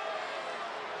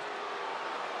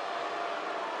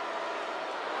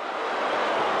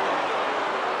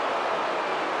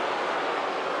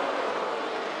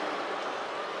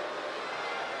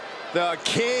 The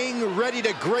King ready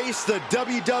to grace the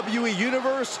WWE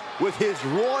Universe with his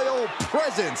royal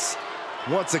presence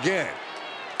once again.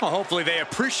 Well, hopefully they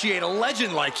appreciate a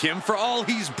legend like him for all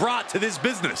he's brought to this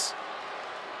business.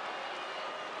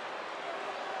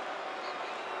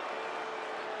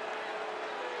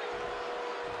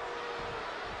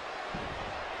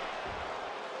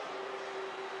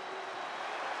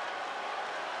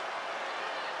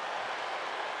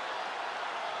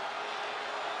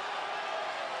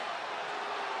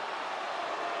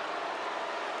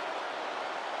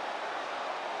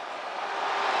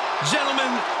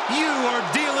 Gentlemen, you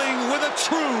are dealing with a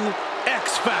true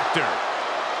X Factor.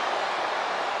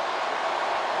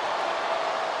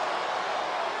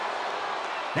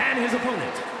 And his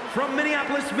opponent from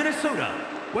Minneapolis, Minnesota,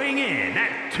 weighing in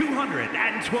at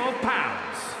 212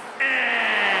 pounds,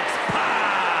 X-Pac.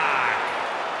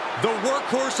 The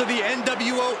workhorse of the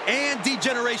NWO and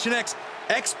D-Generation X,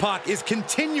 X-Pac is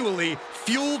continually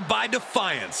fueled by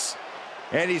defiance.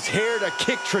 And he's here to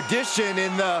kick tradition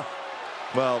in the,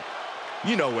 well,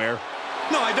 you know where.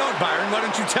 No, I don't, Byron. Why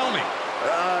don't you tell me?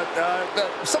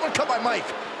 Someone cut my mic.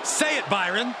 Say it,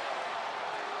 Byron.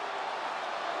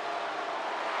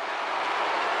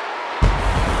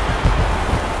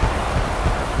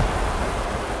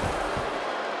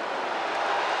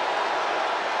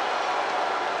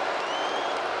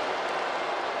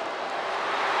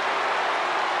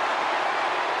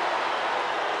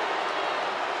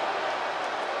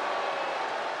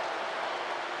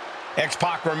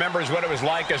 X-Pac remembers what it was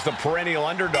like as the perennial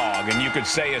underdog, and you could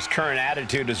say his current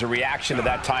attitude is a reaction to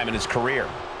that time in his career.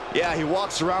 Yeah, he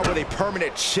walks around with a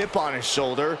permanent chip on his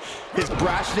shoulder. His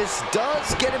brashness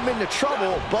does get him into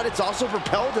trouble, but it's also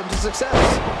propelled him to success.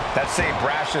 That same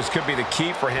brashness could be the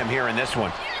key for him here in this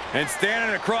one. And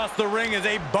standing across the ring is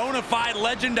a bona fide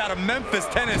legend out of Memphis,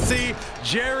 Tennessee,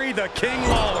 Jerry the King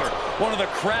Lawler, one of the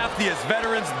craftiest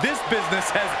veterans this business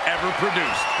has ever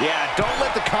produced. Yeah, don't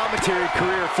let the commentary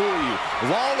career fool you.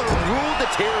 Lawler ruled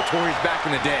the territories back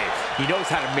in the day. He knows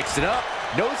how to mix it up,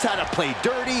 knows how to play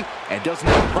dirty, and doesn't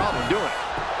have a problem doing it.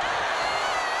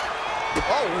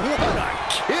 Oh, what a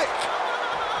kick!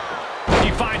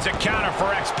 He finds a counter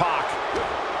for X-Pac.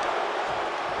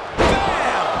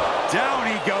 Down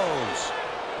he goes.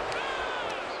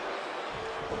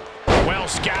 Well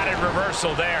scattered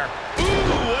reversal there.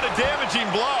 Ooh, what a damaging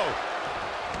blow.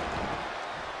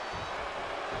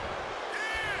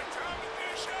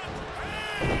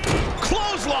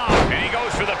 Clothesline, and he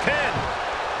goes for the pin.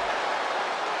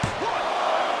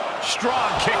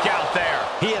 Strong kick out there.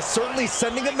 He is certainly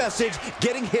sending a message,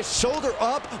 getting his shoulder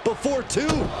up before two.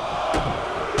 Followed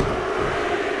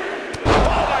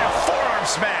by a forearm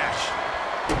smash.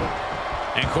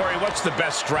 And Corey, what's the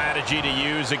best strategy to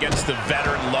use against the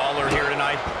veteran Lawler here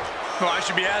tonight? Well, I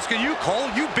should be asking you,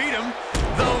 Cole. You beat him,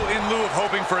 though in lieu of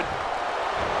hoping for it.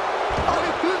 Oh,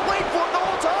 he was waiting for it the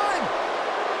whole time.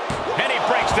 And he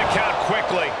breaks the count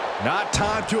quickly. Not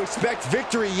time to expect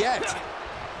victory yet.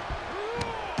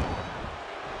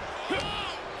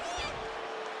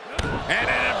 And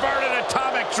an inverted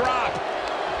atomic drop.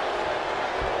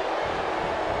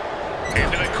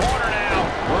 Into the corner now.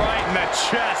 Right in the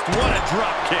chest. What a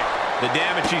drop kick. The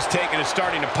damage he's taken is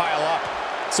starting to pile up.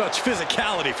 Such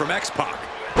physicality from X-Pac.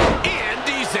 And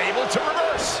he's able to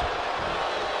reverse.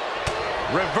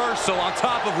 Reversal on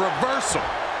top of reversal.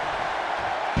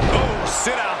 Oh,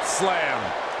 sit-out slam.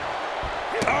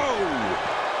 Oh.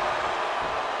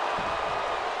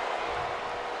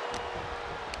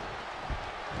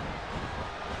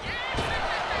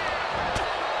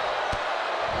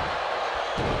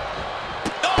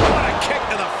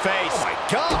 Face. Oh my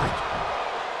God!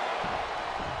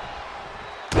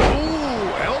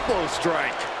 Ooh, elbow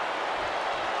strike.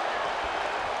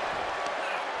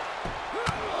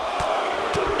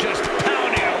 Just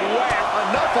pounding away.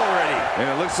 Enough already.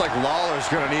 Looks like Lawler's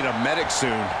going to need a medic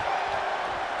soon.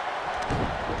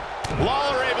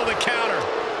 Lawler able to counter.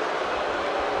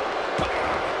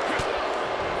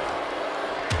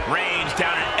 Range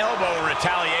down an elbow in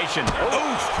retaliation.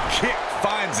 Oof, kick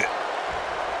finds it.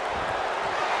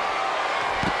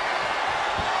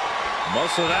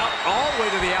 Muscled out all the way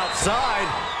to the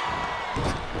outside.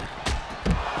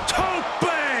 Tope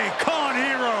con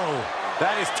hero.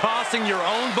 That is tossing your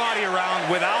own body around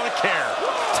without a care.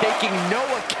 Taking no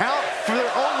account for their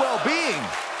own well-being.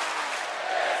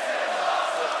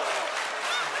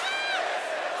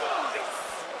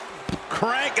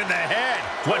 Crank in the head.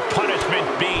 What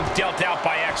punishment being dealt out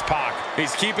by X-Pac.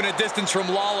 He's keeping a distance from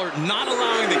Lawler, not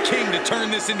allowing the King to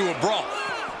turn this into a brawl.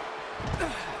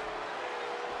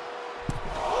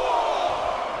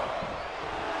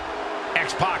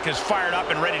 X-Pac is fired up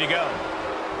and ready to go.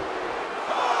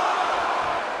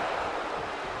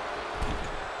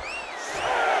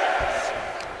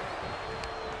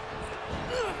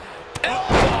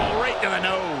 Elbow right to the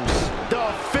nose.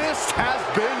 The fist has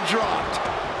been dropped.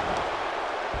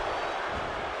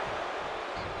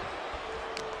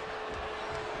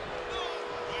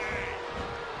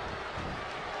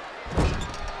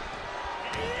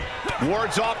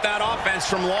 Wards off that offense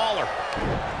from Lawler.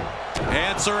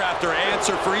 Answer after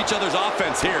answer for each other's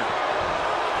offense here.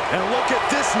 And look at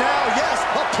this now. Yes,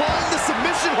 applying the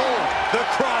submission hold. The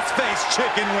crossface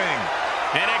chicken wing.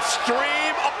 An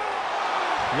extreme.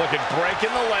 Look at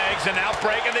breaking the legs and now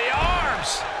breaking the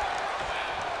arms.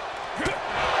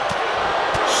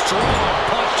 Strong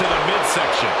punch to the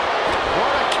midsection.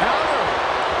 What a counter.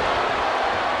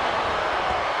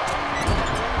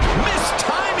 Missed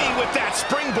timing with that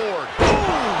springboard.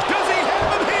 Ooh, does he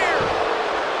have him here?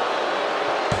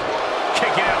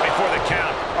 Kicking out before the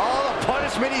count. All the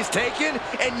punishment he's taken,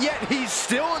 and yet he's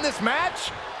still in this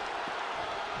match?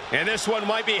 And this one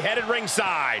might be headed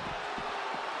ringside.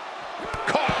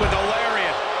 Caught with a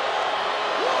lariat.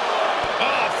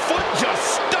 Oh, foot just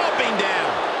stomping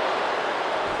down.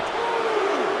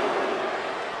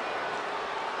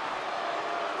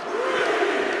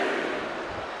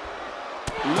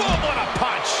 Boom, what a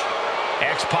punch.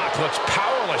 X-Pac looks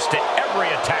powerless to every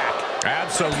attack.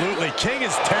 Absolutely. King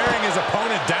is tearing his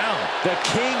opponent down. The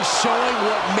King showing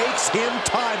what makes him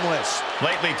timeless.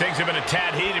 Lately, things have been a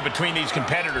tad heated between these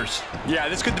competitors. Yeah,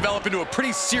 this could develop into a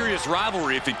pretty serious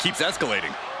rivalry if it keeps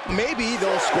escalating. Maybe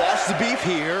they'll squash the beef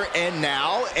here and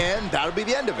now, and that'll be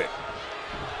the end of it.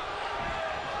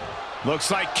 Looks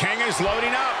like King is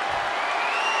loading up.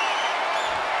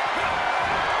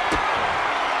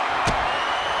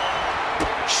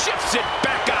 Shifts it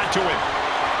back onto him.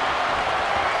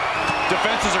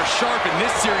 Defenses are sharp in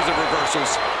this series of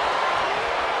reversals.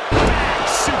 Back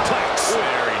suplex.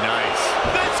 Very nice.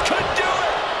 This could do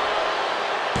it.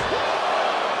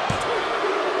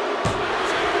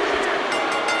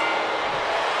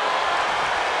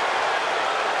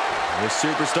 The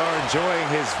superstar enjoying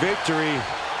his victory.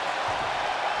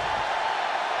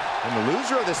 And the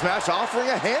loser of this match offering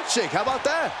a handshake. How about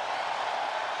that?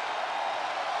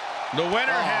 The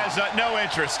winner has no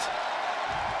interest.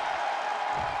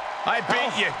 I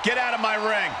beat you. Get out of my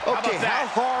ring. Okay, how how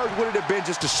hard would it have been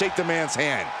just to shake the man's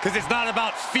hand? Because it's not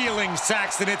about feeling,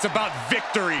 Saxton. It's about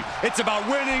victory. It's about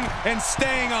winning and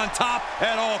staying on top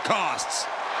at all costs.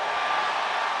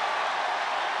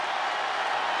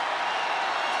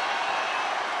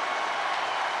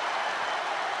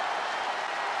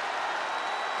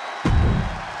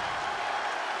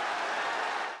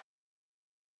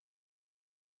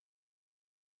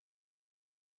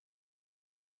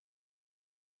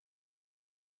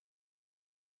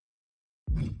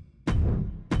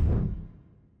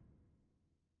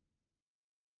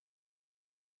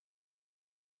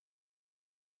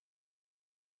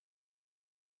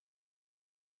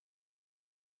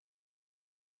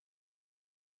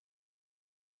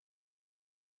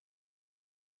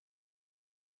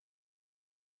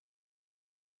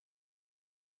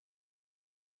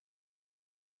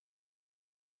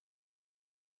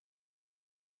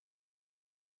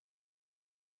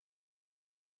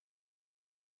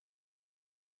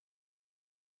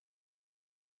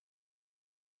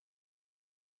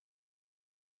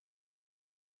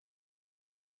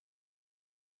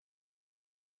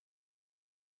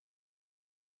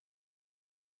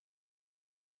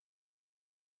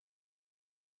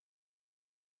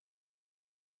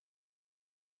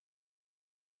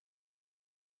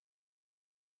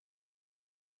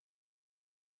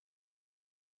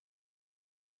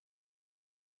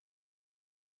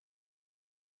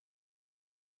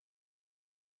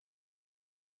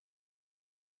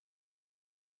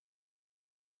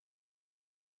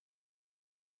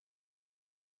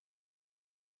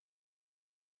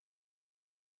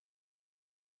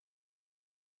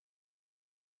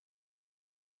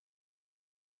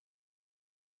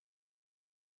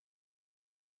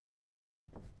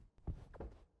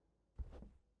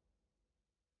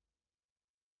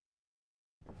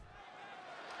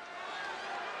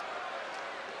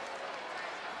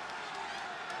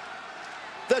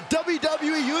 The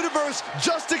WWE Universe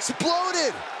just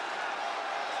exploded.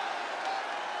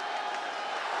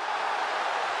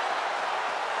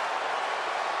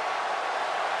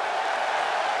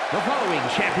 The following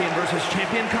champion versus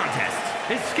champion contest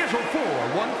is scheduled for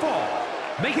one fall.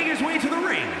 Making his way to the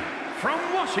ring from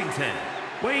Washington,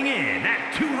 weighing in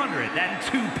at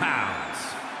 202 pounds,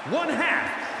 one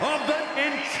half of the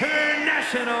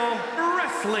International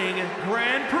Wrestling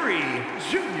Grand Prix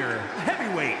Junior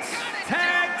Heavyweights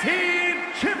Tag Team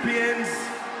Champions.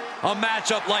 A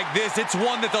matchup like this, it's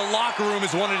one that the locker room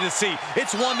has wanted to see.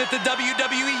 It's one that the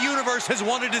WWE Universe has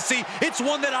wanted to see. It's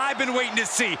one that I've been waiting to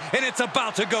see, and it's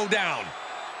about to go down.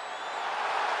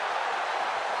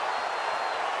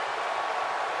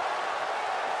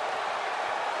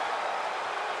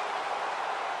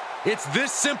 It's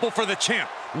this simple for the champ.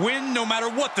 Win no matter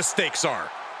what the stakes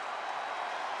are.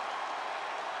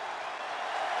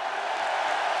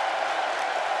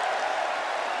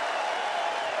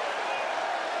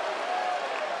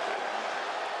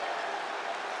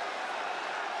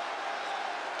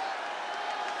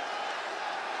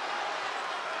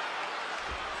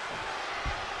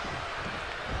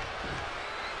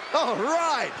 All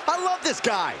right, I love this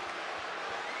guy.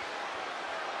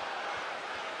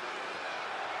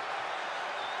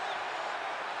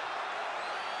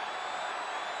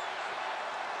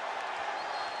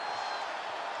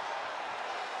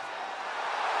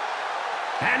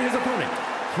 And his opponent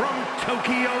from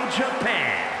Tokyo,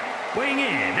 Japan, weighing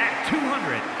in at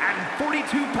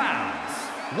 242 pounds,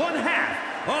 one half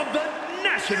of the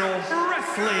National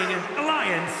Wrestling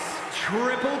Alliance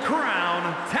Triple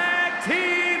Crown Tag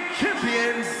Team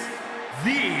Champions,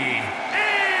 the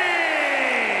Ace!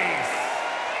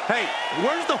 Hey,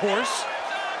 where's the horse?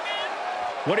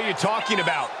 What are you talking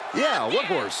about? Yeah, what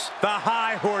horse? The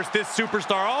high horse this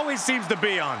superstar always seems to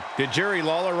be on. Did Jerry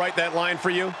Lawler write that line for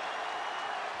you?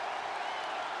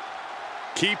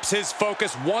 Keeps his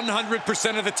focus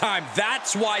 100% of the time.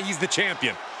 That's why he's the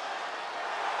champion.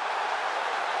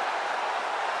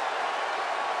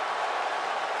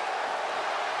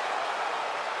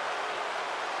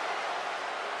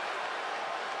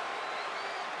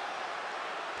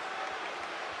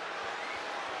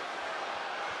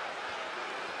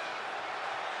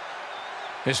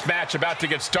 This match about to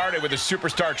get started with a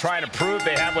superstar trying to prove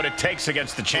they have what it takes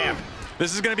against the champ.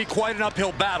 This is going to be quite an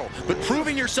uphill battle, but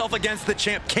proving yourself against the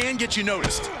champ can get you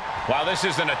noticed. While this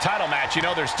isn't a title match, you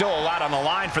know there's still a lot on the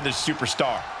line for this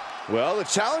superstar. Well, the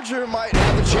challenger might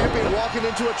have the champion walking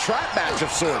into a trap match of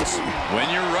sorts. When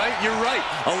you're right, you're right.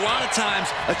 A lot of times,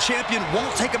 a champion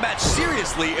won't take a match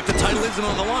seriously if the title isn't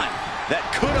on the line. That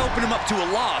could open him up to a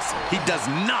loss he does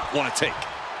not want to take.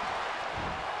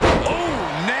 Oh,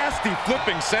 nasty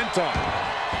flipping senton.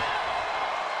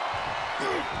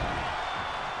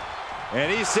 And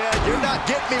he said, "You're not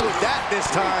getting me with that this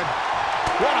time."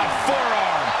 What a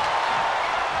forearm!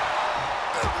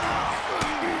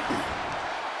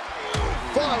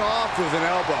 Fought off with an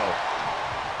elbow.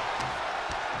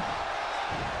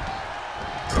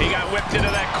 He got whipped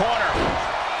into that corner.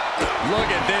 Look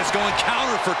at this, going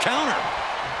counter for counter.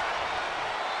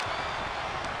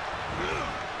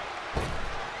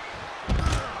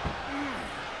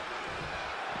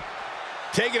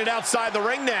 Taking it outside the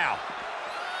ring now.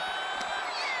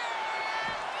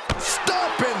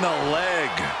 Stomp in the leg.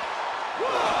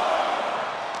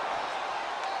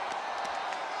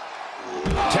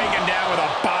 Taken down with a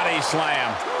body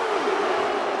slam.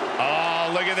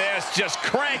 Oh, look at this. Just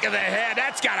cranking the head.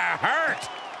 That's gotta hurt.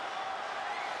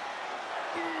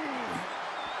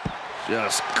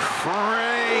 Just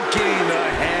cranking the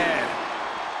head.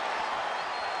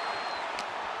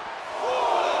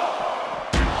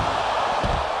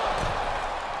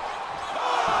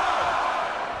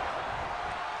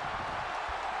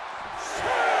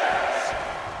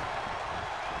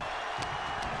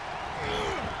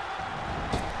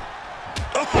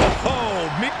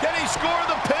 Can he score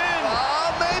the pin?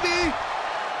 Maybe.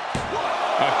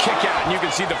 A kick out, and you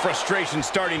can see the frustration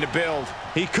starting to build.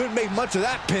 He couldn't make much of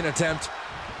that pin attempt.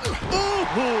 Ooh.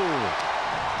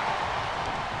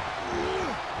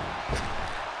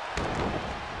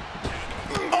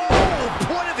 Oh,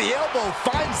 point of the elbow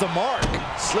finds the mark.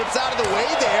 Slips out of the way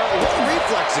there. What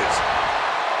reflexes?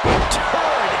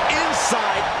 Turned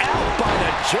inside out by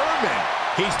the German.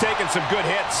 He's taking some good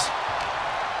hits.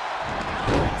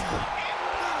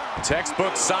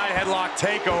 Textbook side headlock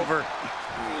takeover.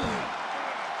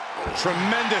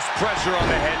 Tremendous pressure on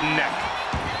the head and neck.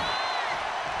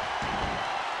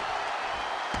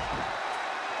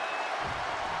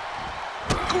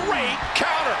 Great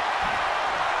counter.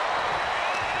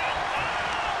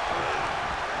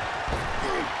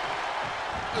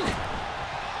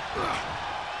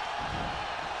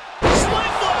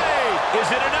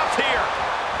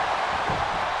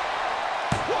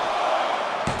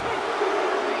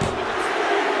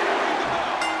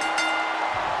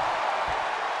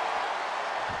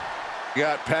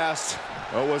 got past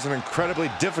what was an incredibly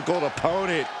difficult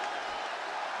opponent.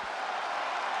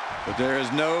 But there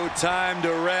is no time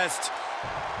to rest.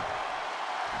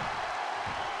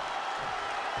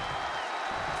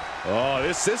 Oh,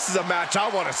 this is a match I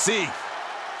want to see.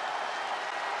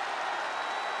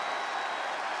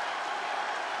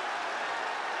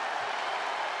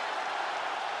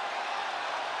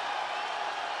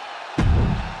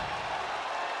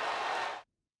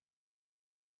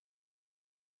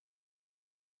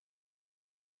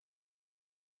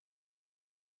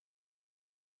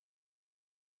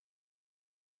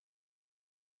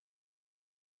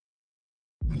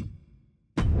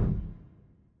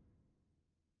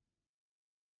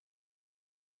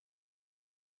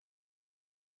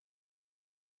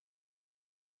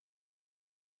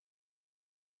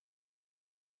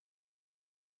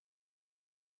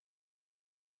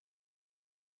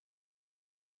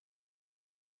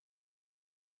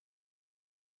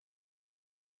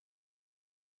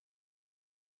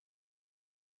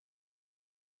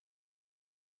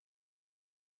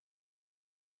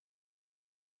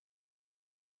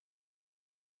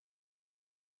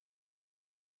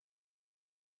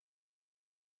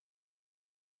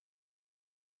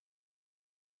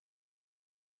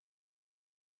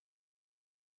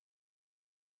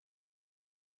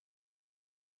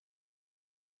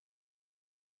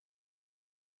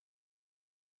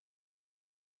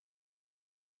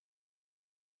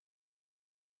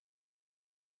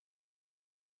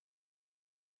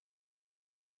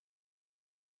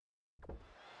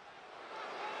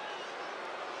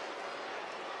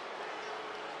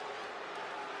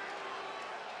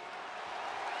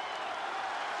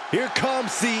 Here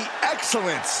comes the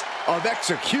excellence of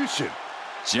execution.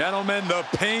 Gentlemen, the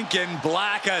pink and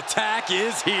black attack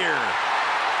is here.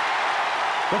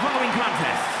 The following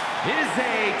contest is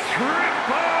a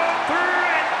triple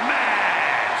threat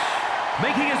match.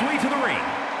 Making his way to the ring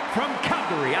from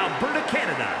Calgary, Alberta,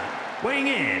 Canada, weighing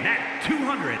in at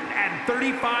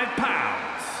 235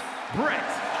 pounds, Bret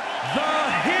the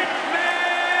Hitman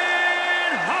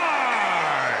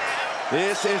Hart.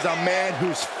 This is a man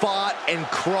who's fought and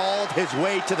crawled his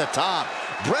way to the top.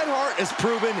 Bret Hart has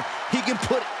proven he can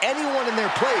put anyone in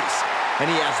their place, and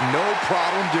he has no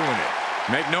problem doing it.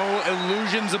 Make no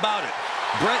illusions about it.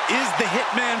 Bret is the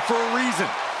Hitman for a reason.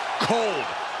 Cold,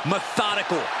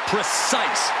 methodical,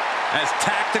 precise, as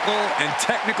tactical and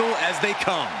technical as they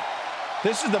come.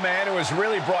 This is the man who has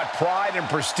really brought pride and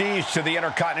prestige to the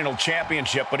Intercontinental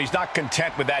Championship, but he's not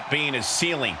content with that being his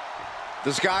ceiling.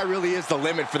 The sky really is the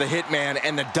limit for the Hitman,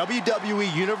 and the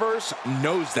WWE Universe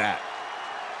knows that.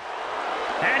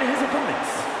 And his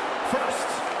opponents, first,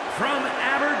 from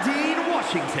Aberdeen,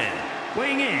 Washington,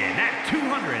 weighing in at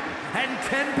 210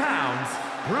 pounds,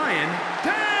 Bryan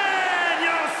Danielson.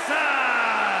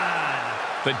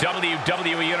 The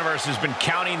WWE Universe has been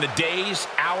counting the days,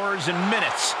 hours, and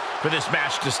minutes for this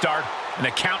match to start, and the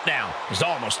countdown is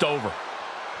almost over.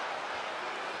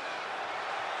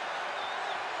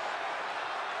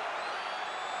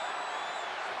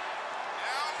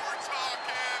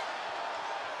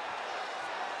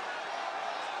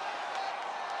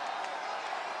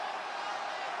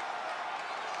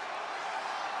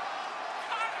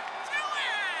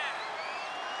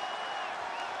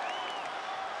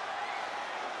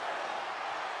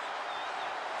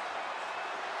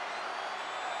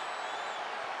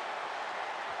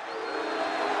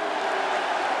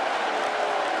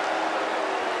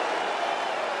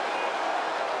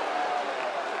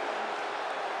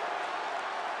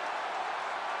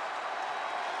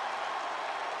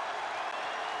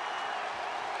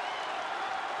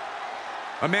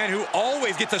 A man who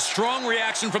always gets a strong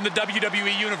reaction from the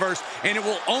WWE Universe, and it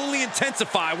will only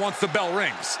intensify once the bell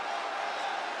rings.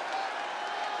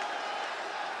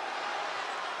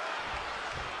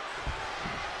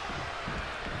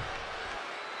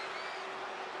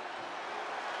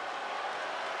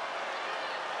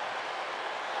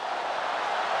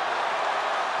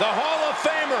 The Hall of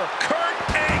Famer,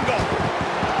 Kurt Angle.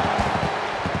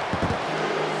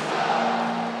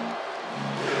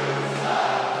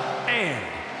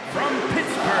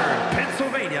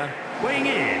 Pennsylvania, weighing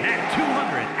in at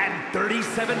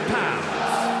 237 pounds,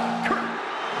 Kurt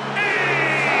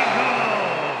Angle.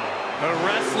 A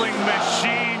wrestling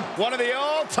machine, one of the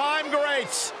all-time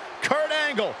greats, Kurt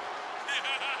Angle.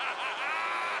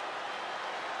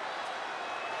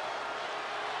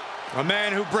 A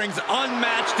man who brings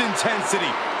unmatched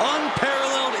intensity,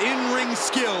 unparalleled in-ring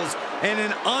skills, and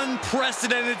an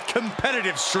unprecedented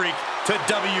competitive streak to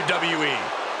WWE.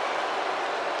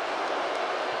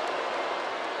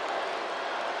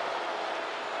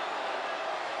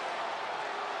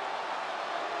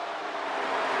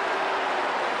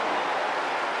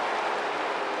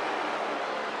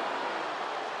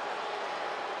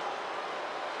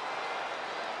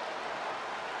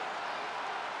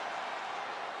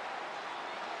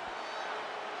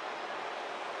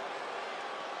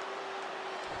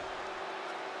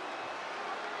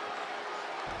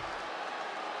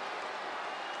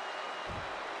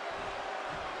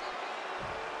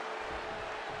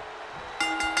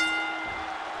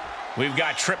 We've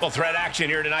got triple threat action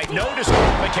here tonight. No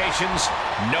disqualifications,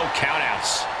 no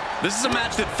countouts. This is a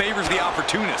match that favors the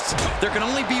opportunists. There can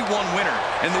only be one winner,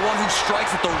 and the one who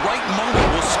strikes at the right moment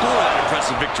will score that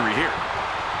impressive victory here.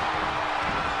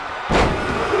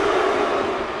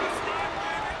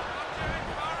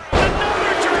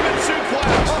 Another German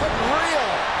suplex. Unreal.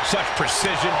 Such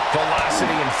precision,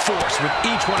 velocity, and force with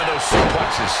each one of those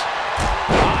suplexes.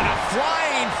 On a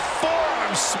flying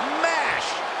forearm smash.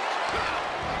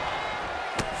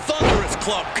 Thunderous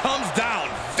club comes down.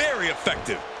 Very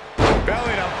effective.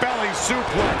 Belly-to-belly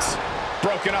suplex.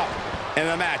 Broken up, and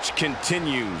the match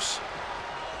continues.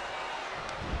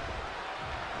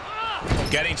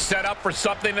 Getting set up for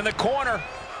something in the corner.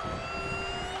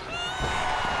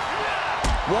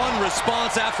 One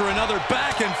response after another.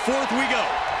 Back and forth we go.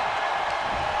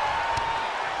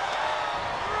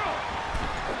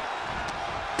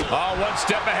 Oh, one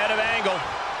step ahead of Angle.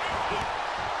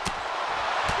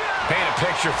 Paint a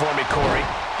picture for me, Corey.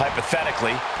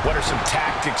 Hypothetically, what are some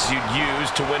tactics you'd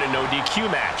use to win a no DQ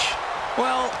match?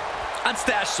 Well, I'd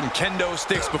stash some kendo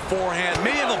sticks beforehand.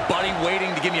 Maybe have a buddy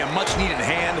waiting to give me a much-needed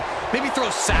hand. Maybe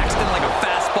throw Saxton like a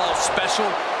fastball special.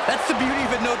 That's the beauty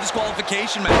of a no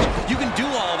disqualification match. You can do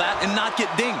all that and not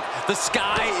get dinged. The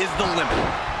sky is the limit.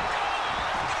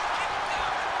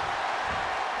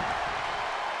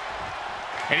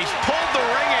 And he's pulled the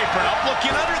ring apron up,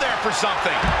 looking under there for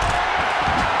something.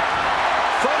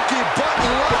 Funky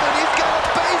button loving. He's got a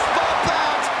baseball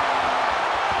bat.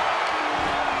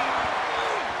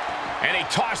 And he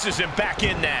tosses him back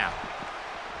in now.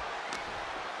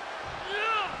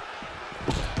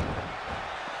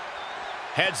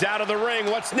 Heads out of the ring.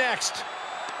 What's next?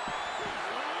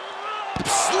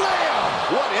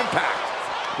 Slam. What impact.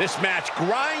 This match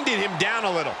grinded him down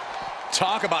a little.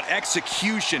 Talk about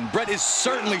execution. Brett is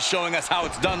certainly showing us how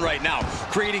it's done right now,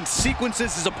 creating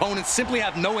sequences his opponents simply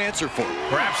have no answer for.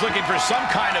 Perhaps looking for some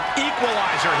kind of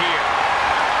equalizer here.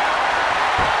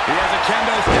 He has a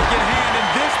kendo stick in hand, and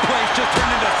this place just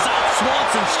turned into South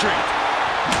Swanson Street.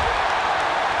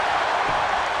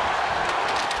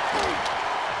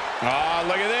 Oh,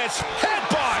 look at this.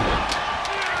 Headbutt!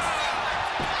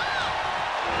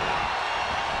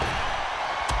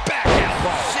 Back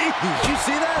elbow. Did you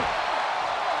see that?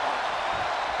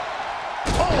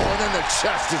 Oh, and then the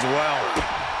chest as well.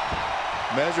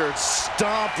 Measured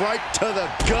stomp right to the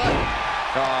gut.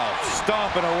 Oh,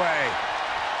 stomping away.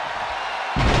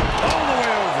 All the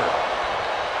way over.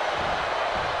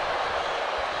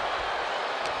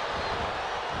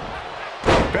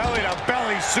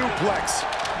 Belly-to-belly suplex.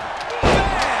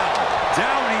 Bam!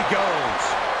 Down he goes.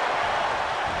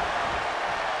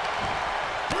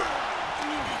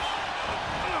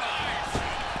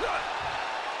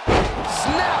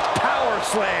 Snap power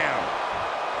slam.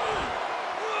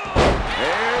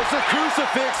 There's the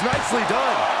crucifix. Nicely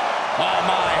done. Oh,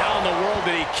 my. How in the world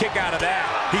did he kick out of that?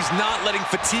 He's not letting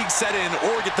fatigue set in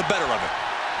or get the better of it.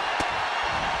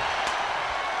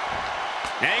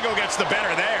 Angle gets the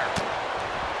better there.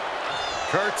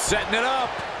 Kurt setting it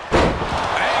up.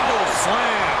 Angle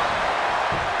slam.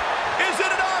 Is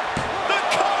it enough? The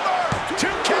cover! 2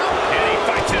 count. And he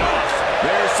fights it off.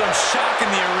 There's some shock in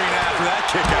the arena after that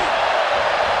kick out.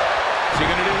 Is he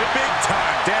going to do big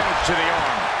time damage to the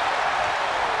arm?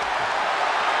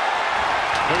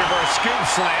 Looking for a scoop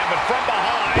slam, but from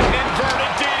behind,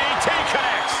 inverted DDT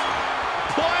connects.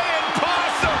 Playing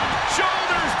possum,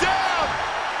 shoulders down.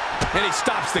 And he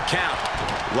stops the count.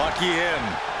 Lucky him.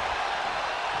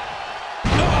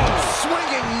 Oh,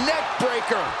 swinging neck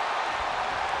breaker.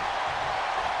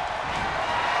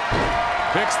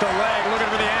 Picks the leg, looking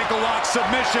for the ankle lock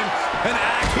submission. And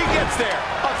he gets there.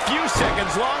 A few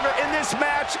seconds longer, and this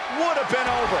match would have been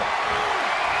over.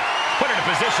 Put it in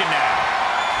position now.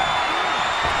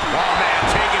 Oh, man,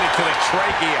 taking it to the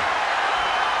trachea.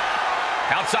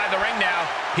 Outside the ring now.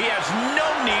 He has no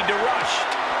need to rush.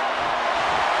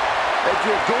 If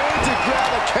you're going to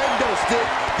grab a kendo stick,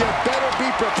 you better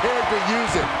be prepared to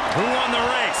use it. Who won the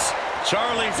race?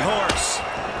 Charlie's horse.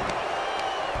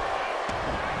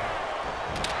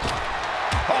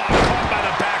 Oh, caught by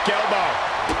the back elbow.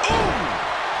 Ooh!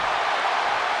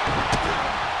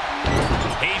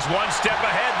 He's one step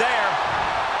ahead there.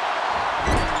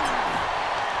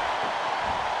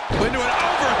 Into an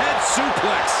overhead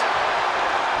suplex.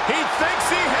 He thinks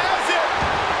he has it.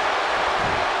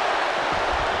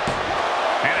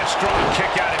 And a strong kick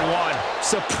out at 1.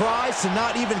 Surprised to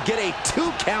not even get a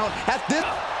 2 count at this.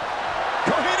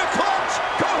 Coquina clutch!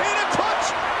 Coquina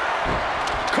clutch!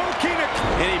 Coquina.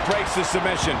 And he breaks the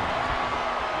submission.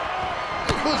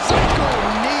 Psycho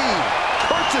knee.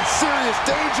 Kurt's in serious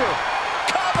danger.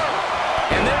 Cover!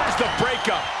 And there's the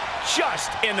breakup.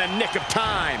 just in the nick of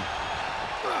time.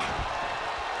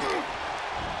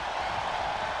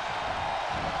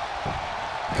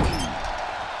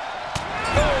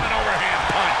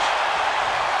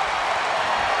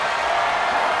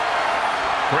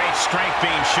 Great strength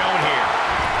being shown here.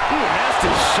 Ooh, nasty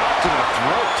shot to the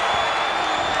throat.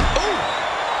 Ooh,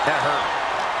 that hurt.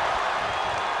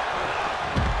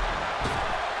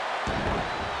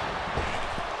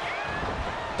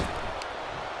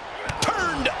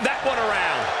 Turned that one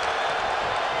around.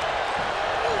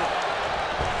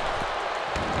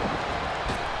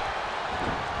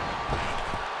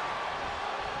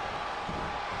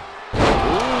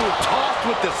 Ooh, tossed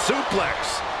with the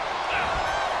suplex.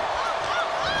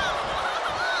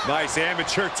 Nice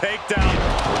amateur takedown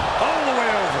all the way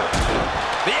over.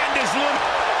 The end is looming.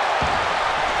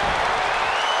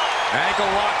 Ankle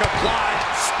lock applied.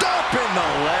 Stop in the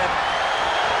leg.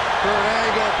 Kurt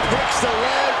Angle picks the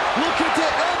leg. Looking to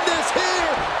end this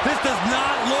here. This does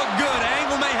not look good.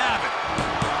 Angle may have it.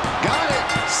 Got it.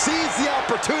 Seize the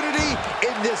opportunity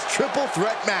in this triple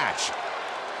threat match.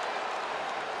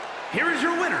 Here is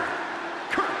your winner,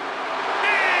 Kurt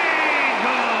Angle.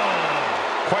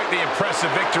 Quite the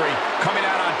impressive victory, coming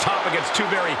out on top against two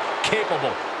very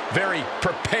capable, very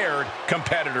prepared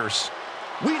competitors.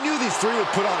 We knew these three would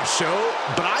put on a show,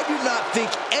 but I do not think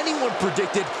anyone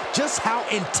predicted just how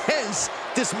intense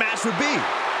this match would be.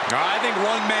 I think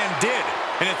one man did,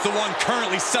 and it's the one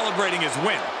currently celebrating his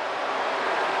win.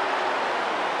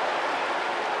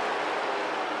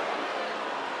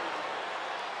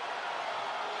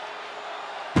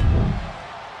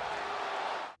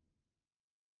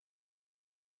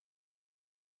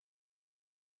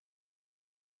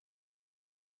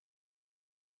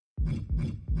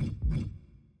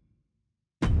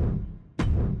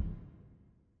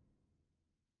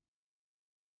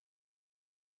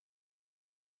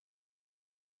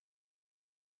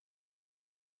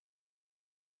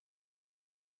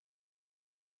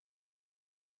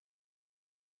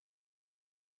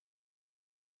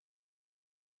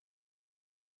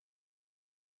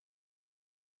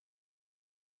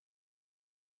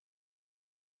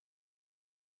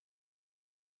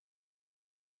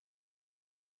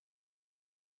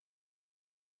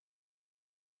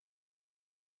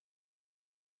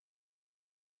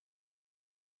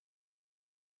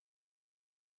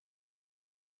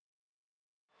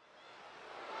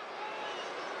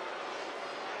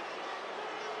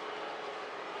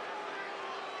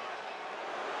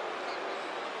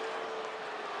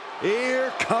 Here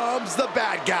comes the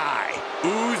bad guy.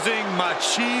 Oozing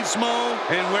machismo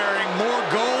and wearing more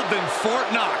gold than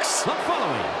Fort Knox. The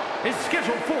following is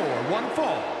scheduled for one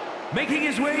fall, making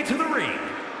his way to the ring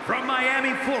from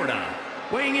Miami, Florida,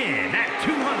 weighing in at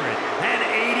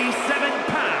 287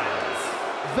 pounds,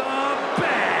 the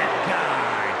bad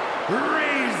guy,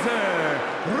 Razor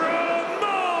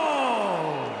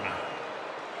Ramon.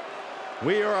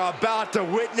 We are about to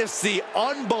witness the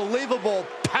unbelievable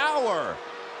power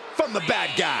from the bad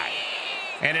guy.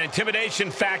 And an intimidation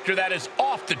factor that is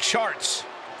off the charts.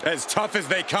 As tough as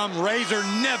they come, Razor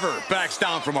never backs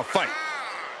down from a fight.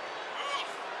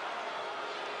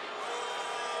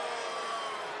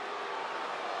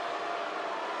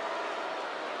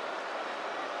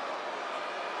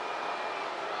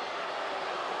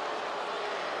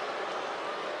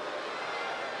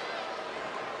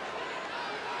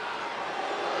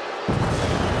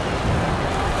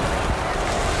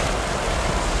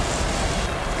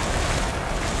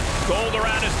 Gold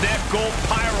around his neck, gold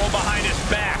pyro behind his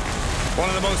back. One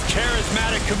of the most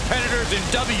charismatic competitors in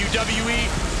WWE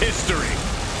history.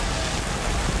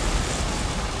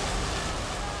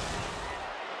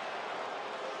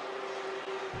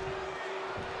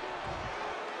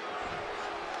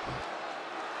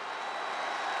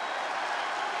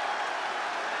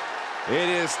 It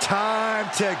is time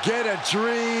to get a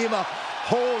dream,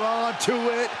 hold on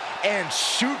to it, and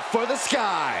shoot for the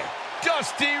sky.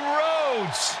 Dusty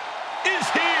Rhodes is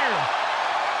here.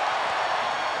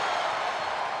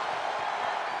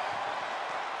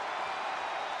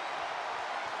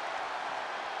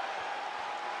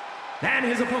 And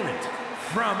his opponent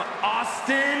from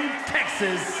Austin,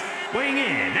 Texas, weighing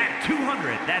in at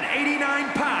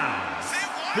 289 pounds,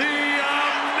 the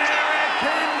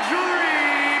American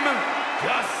Dream,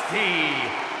 Dusty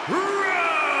Rhodes.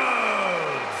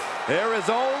 There is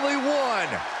only one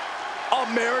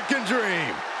American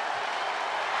Dream.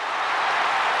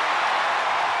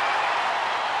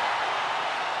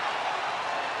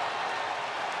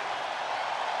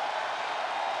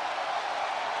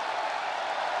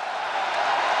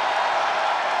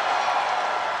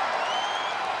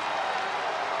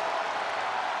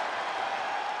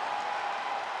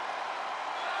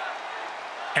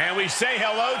 And we say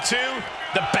hello to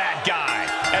the bad guy.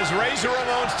 As Razor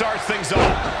Ramon starts things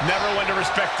off, never one to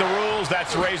respect the rules.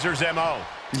 That's Razor's MO.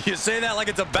 You say that like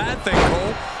it's a bad thing,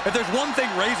 Cole. If there's one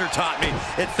thing Razor taught me,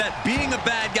 it's that being a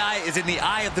bad guy is in the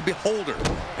eye of the beholder.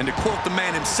 And to quote the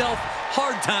man himself,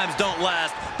 hard times don't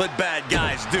last, but bad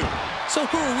guys do. So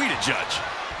who are we to judge?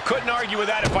 Couldn't argue with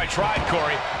that if I tried,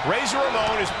 Corey. Razor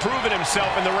Ramon has proven himself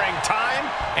in the ring time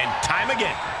and time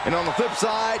again. And on the flip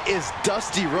side is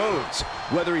Dusty Rhodes.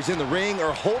 Whether he's in the ring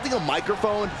or holding a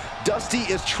microphone, Dusty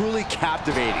is truly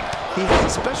captivating. He has a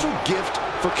special gift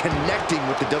for connecting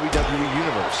with the WWE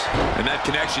Universe. And that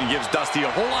connection gives Dusty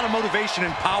a whole lot of motivation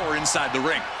and power inside the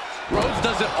ring. Rhodes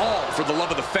does it all for the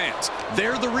love of the fans.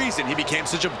 They're the reason he became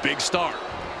such a big star.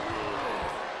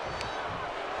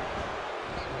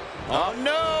 Oh,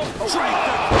 no! Right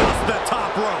across the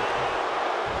top rope.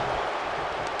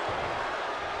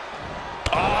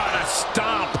 Oh, and a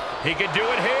stomp. He could do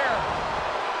it here.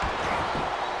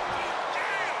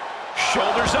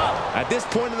 Shoulders up. At this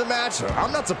point in the match,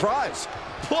 I'm not surprised.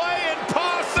 Playing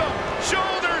possum.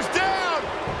 Shoulders down.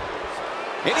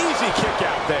 An easy kick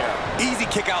out there. Easy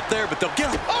kick out there, but they'll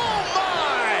get him. Oh, my!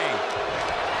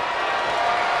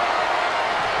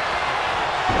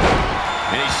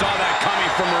 And he saw that coming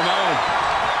from Ramon.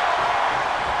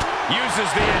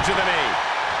 Uses the edge of the knee.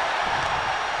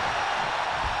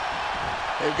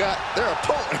 They've got their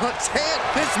opponent on 10.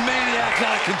 This maniac's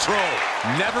out of control.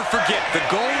 Never forget, the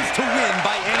goal is to win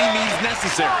by any means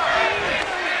necessary.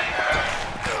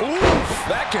 Oof,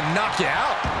 that can knock you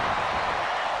out.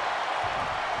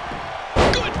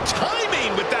 Good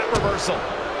timing with that reversal.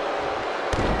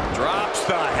 Drops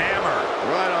the hammer.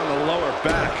 Right on the lower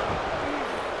back.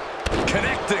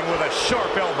 Connecting with a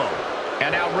sharp elbow.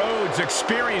 And now Rhodes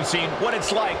experiencing what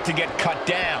it's like to get cut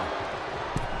down.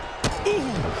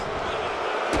 Ooh.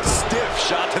 Stiff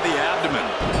shot to the abdomen.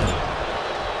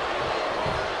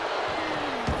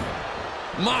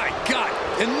 My God,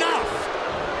 enough!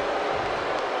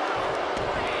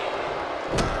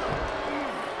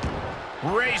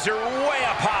 Razor way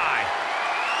up high.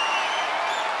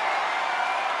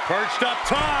 Perched up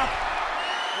top.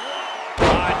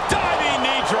 A diving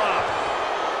knee drop.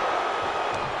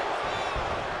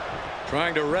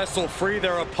 Trying to wrestle free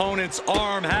their opponent's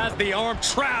arm. Has the arm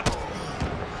trapped.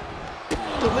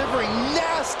 Delivering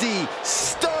nasty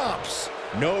stomps.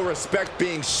 No respect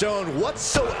being shown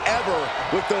whatsoever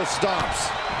with those stomps.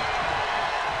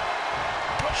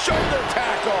 Shoulder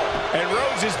tackle. And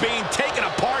Rhodes is being taken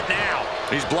apart now.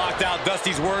 He's blocked out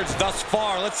Dusty's words thus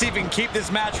far. Let's see if he can keep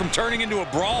this match from turning into a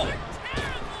brawl.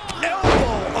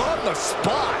 Elbow on the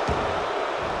spot.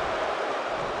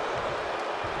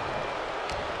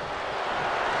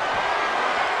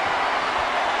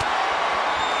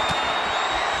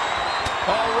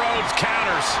 Rhodes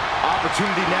counters.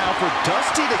 Opportunity now for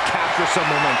Dusty to capture some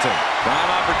momentum.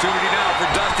 Prime opportunity now for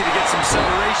Dusty to get some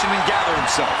separation and gather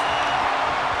himself.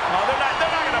 Oh, they're not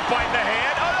going to bite the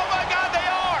hand. Oh, my God, they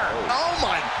are. Oh,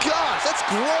 my gosh, that's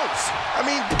gross. I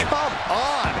mean, come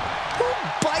on. Who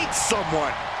bites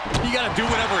someone? You got to do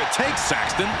whatever it takes,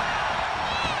 Saxton.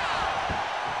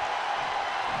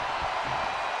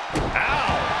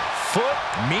 Ow. Foot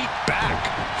meet back.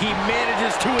 He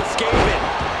manages to escape it.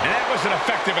 And that was an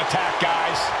effective attack,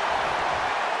 guys.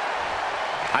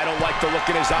 I don't like the look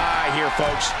in his eye here,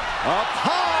 folks. Up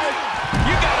high.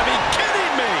 You gotta be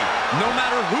kidding me. No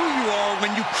matter who you are,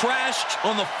 when you crashed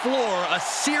on the floor, a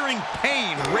searing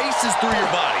pain races through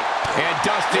your body. And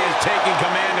Dusty is taking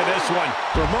command of this one.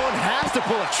 Ramon has to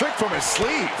pull a trick from his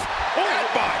sleeve. Oh,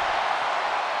 headbutt.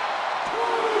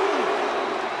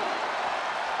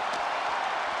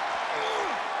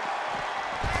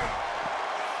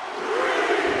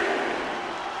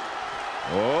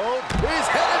 Oh, he's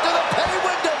headed to the pay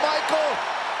window, Michael.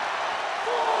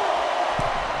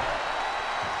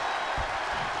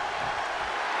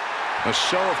 A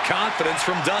show of confidence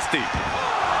from Dusty.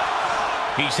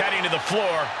 He's heading to the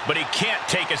floor, but he can't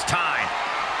take his time.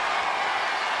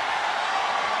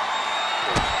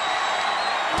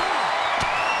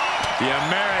 The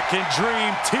American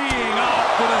Dream teeing off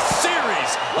with a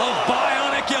series of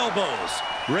bionic elbows.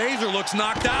 Razor looks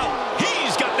knocked out.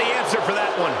 He's got the answer for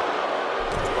that one.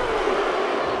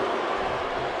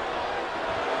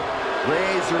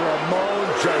 Razor Ramon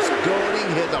just goading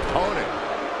his opponent.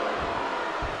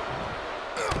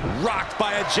 Rocked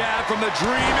by a jab from the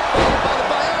Dream. By the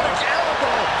bionic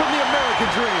elbow from the American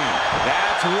Dream.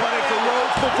 That's won it for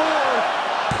Rhodes before.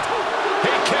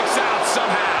 He kicks out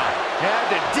somehow.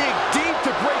 Had to dig deep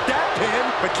to break that pin,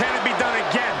 but can it be done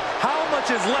again? How much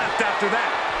matches left after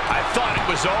that. I thought it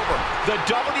was over. The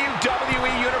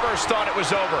WWE Universe thought it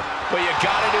was over. But you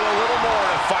got to do a little more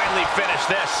to finally finish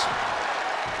this.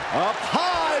 Up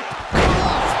high,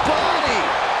 cross body.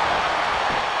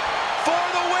 For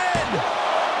the win.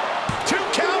 2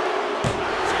 count.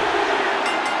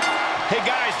 Hey,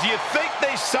 guys, do you think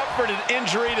they suffered an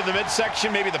injury to the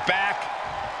midsection, maybe the back?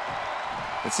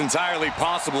 It's entirely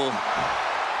possible.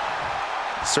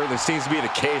 Certainly seems to be the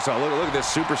case. Oh, look at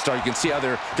this superstar. You can see how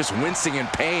they're just wincing in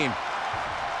pain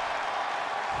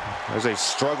as they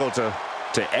struggle to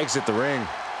exit the ring.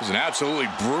 It was an absolutely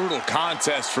brutal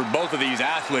contest for both of these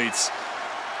athletes.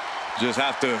 Just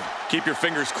have to keep your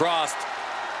fingers crossed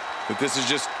that this is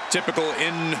just typical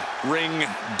in-ring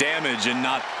damage and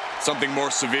not something more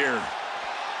severe.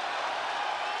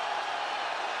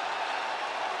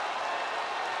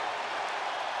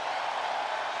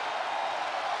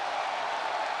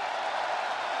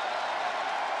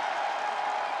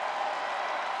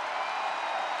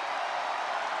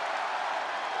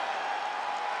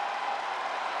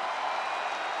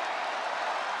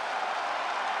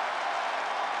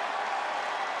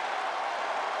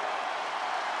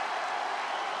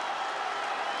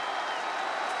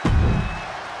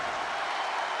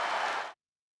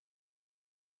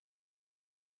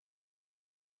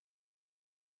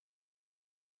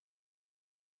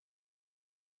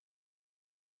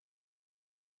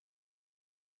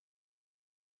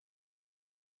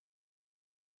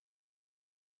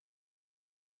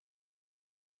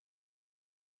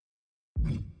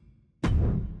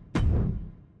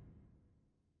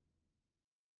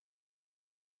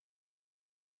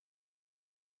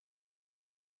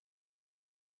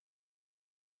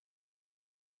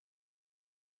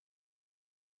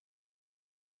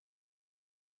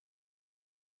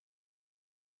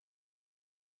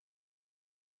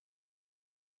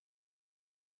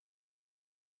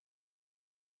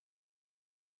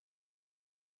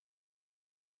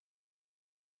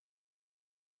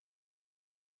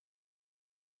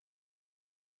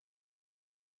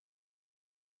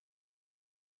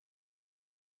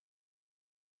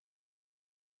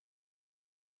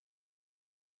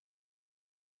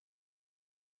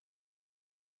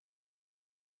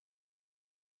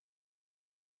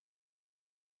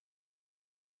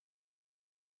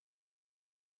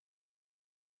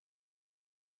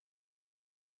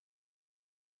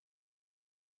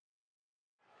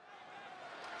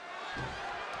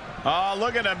 Oh,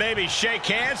 looking to maybe shake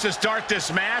hands to start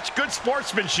this match. Good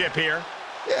sportsmanship here.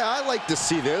 Yeah, I like to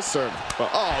see this. Oh, no.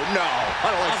 I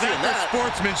don't like seeing that.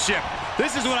 Sportsmanship.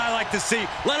 This is what I like to see.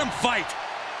 Let them fight.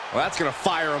 Well, that's going to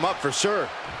fire him up for sure.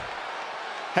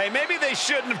 Hey, maybe they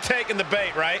shouldn't have taken the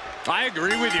bait, right? I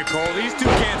agree with you, Cole. These two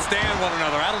can't stand one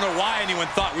another. I don't know why anyone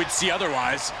thought we'd see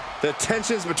otherwise. The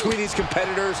tensions between these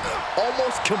competitors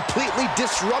almost completely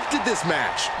disrupted this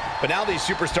match. But now these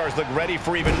superstars look ready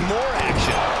for even more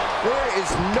action. There is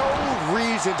no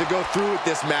reason to go through with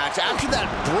this match after that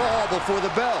brawl before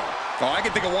the bell. Oh, I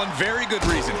can think of one very good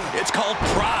reason. It's called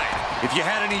pride. If you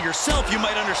had any yourself, you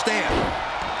might understand.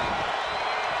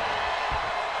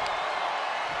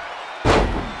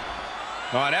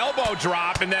 Oh, an elbow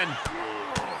drop, and then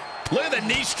look at the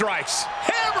knee strikes.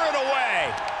 Hammer it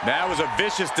away. That was a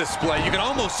vicious display. You can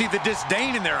almost see the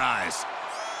disdain in their eyes.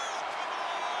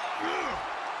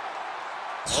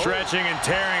 Stretching and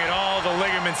tearing at all the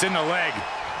ligaments in the leg.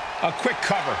 A quick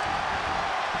cover.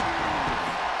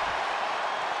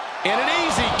 And an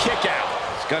easy kick out.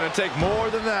 It's going to take more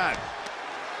than that.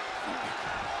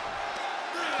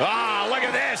 Ah, look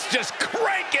at this. Just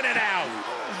cranking it out.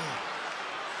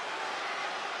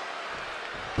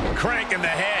 Cranking the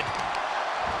head.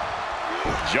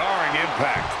 Jarring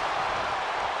impact.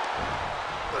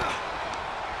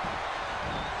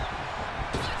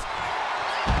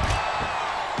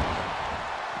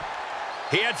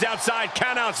 He heads outside.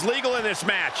 Countouts legal in this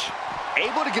match.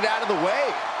 Able to get out of the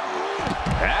way.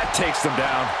 That takes them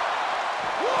down.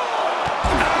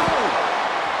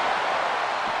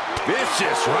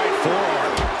 Vicious right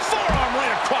forearm. Forearm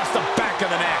right across the back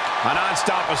of the neck. A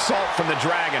non-stop assault from the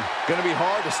Dragon. Going to be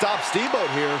hard to stop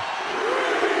Steamboat here.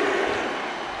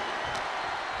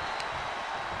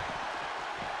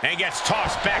 And gets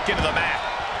tossed back into the mat.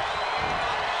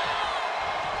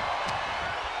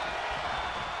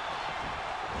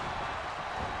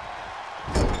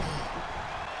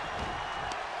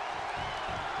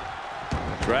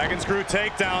 Dragon screw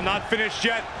takedown, not finished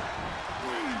yet.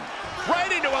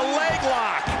 Right into a leg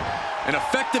lock. An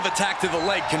effective attack to the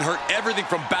leg can hurt everything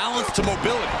from balance to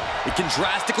mobility. It can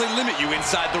drastically limit you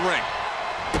inside the ring.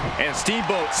 And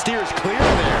Steamboat steers clear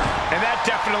there. And that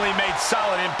definitely made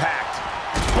solid impact.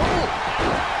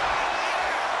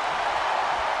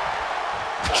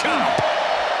 chop.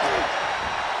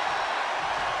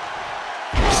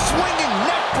 Swinging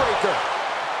neck breaker.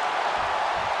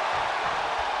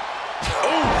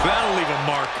 Oh, that'll leave a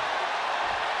mark.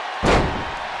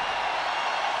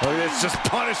 Look at this, just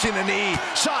punishing the knee.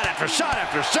 Shot after shot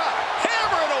after shot.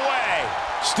 Hammer it away.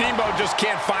 Steamboat just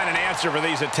can't find an answer for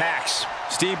these attacks.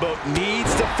 Steamboat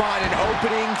needs to find an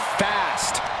opening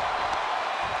fast.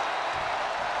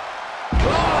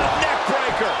 Oh, neck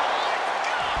breaker.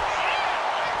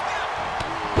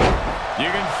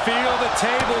 You can feel the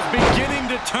tables beginning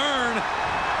to turn.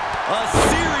 A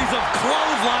series of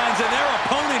clotheslines and their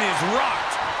opponent is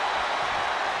rocked.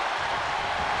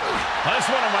 That's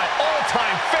one of my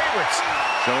all-time favorites.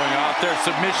 Showing off their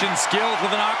submission skills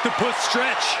with an octopus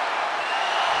stretch.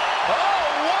 Oh,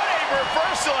 what a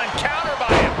reversal and counter by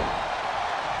him.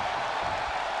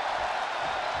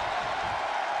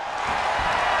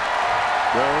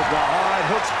 Goes the hard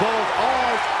hooks both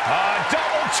arms. A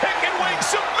double chicken wing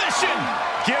submission.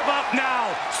 Give up now.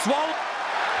 Swallow.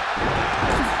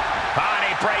 And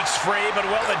he breaks free, but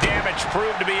will the damage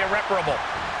prove to be irreparable?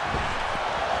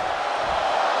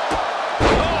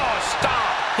 Oh,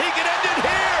 stop. He can end it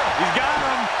here. He's got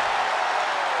him.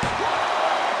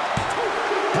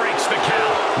 Breaks the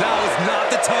count. Now is not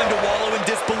the time to wallow in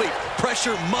disbelief.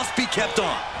 Pressure must be kept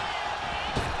on.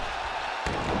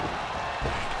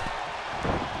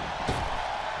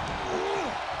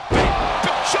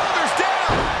 Shoulders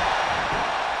down.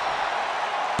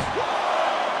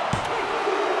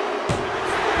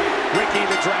 Ricky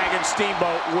the Dragon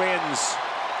Steamboat wins.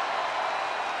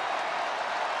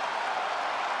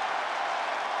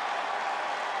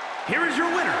 Here is your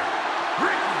winner,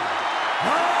 Ricky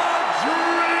the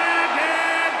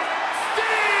Dragon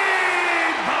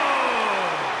Steamboat!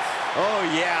 Oh,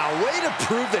 yeah, way to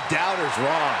prove the doubters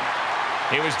wrong.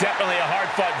 It was definitely a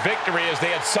hard-fought victory as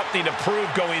they had something to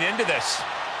prove going into this.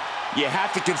 You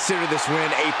have to consider this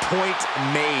win a point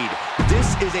made.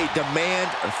 This is a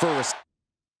demand for respect.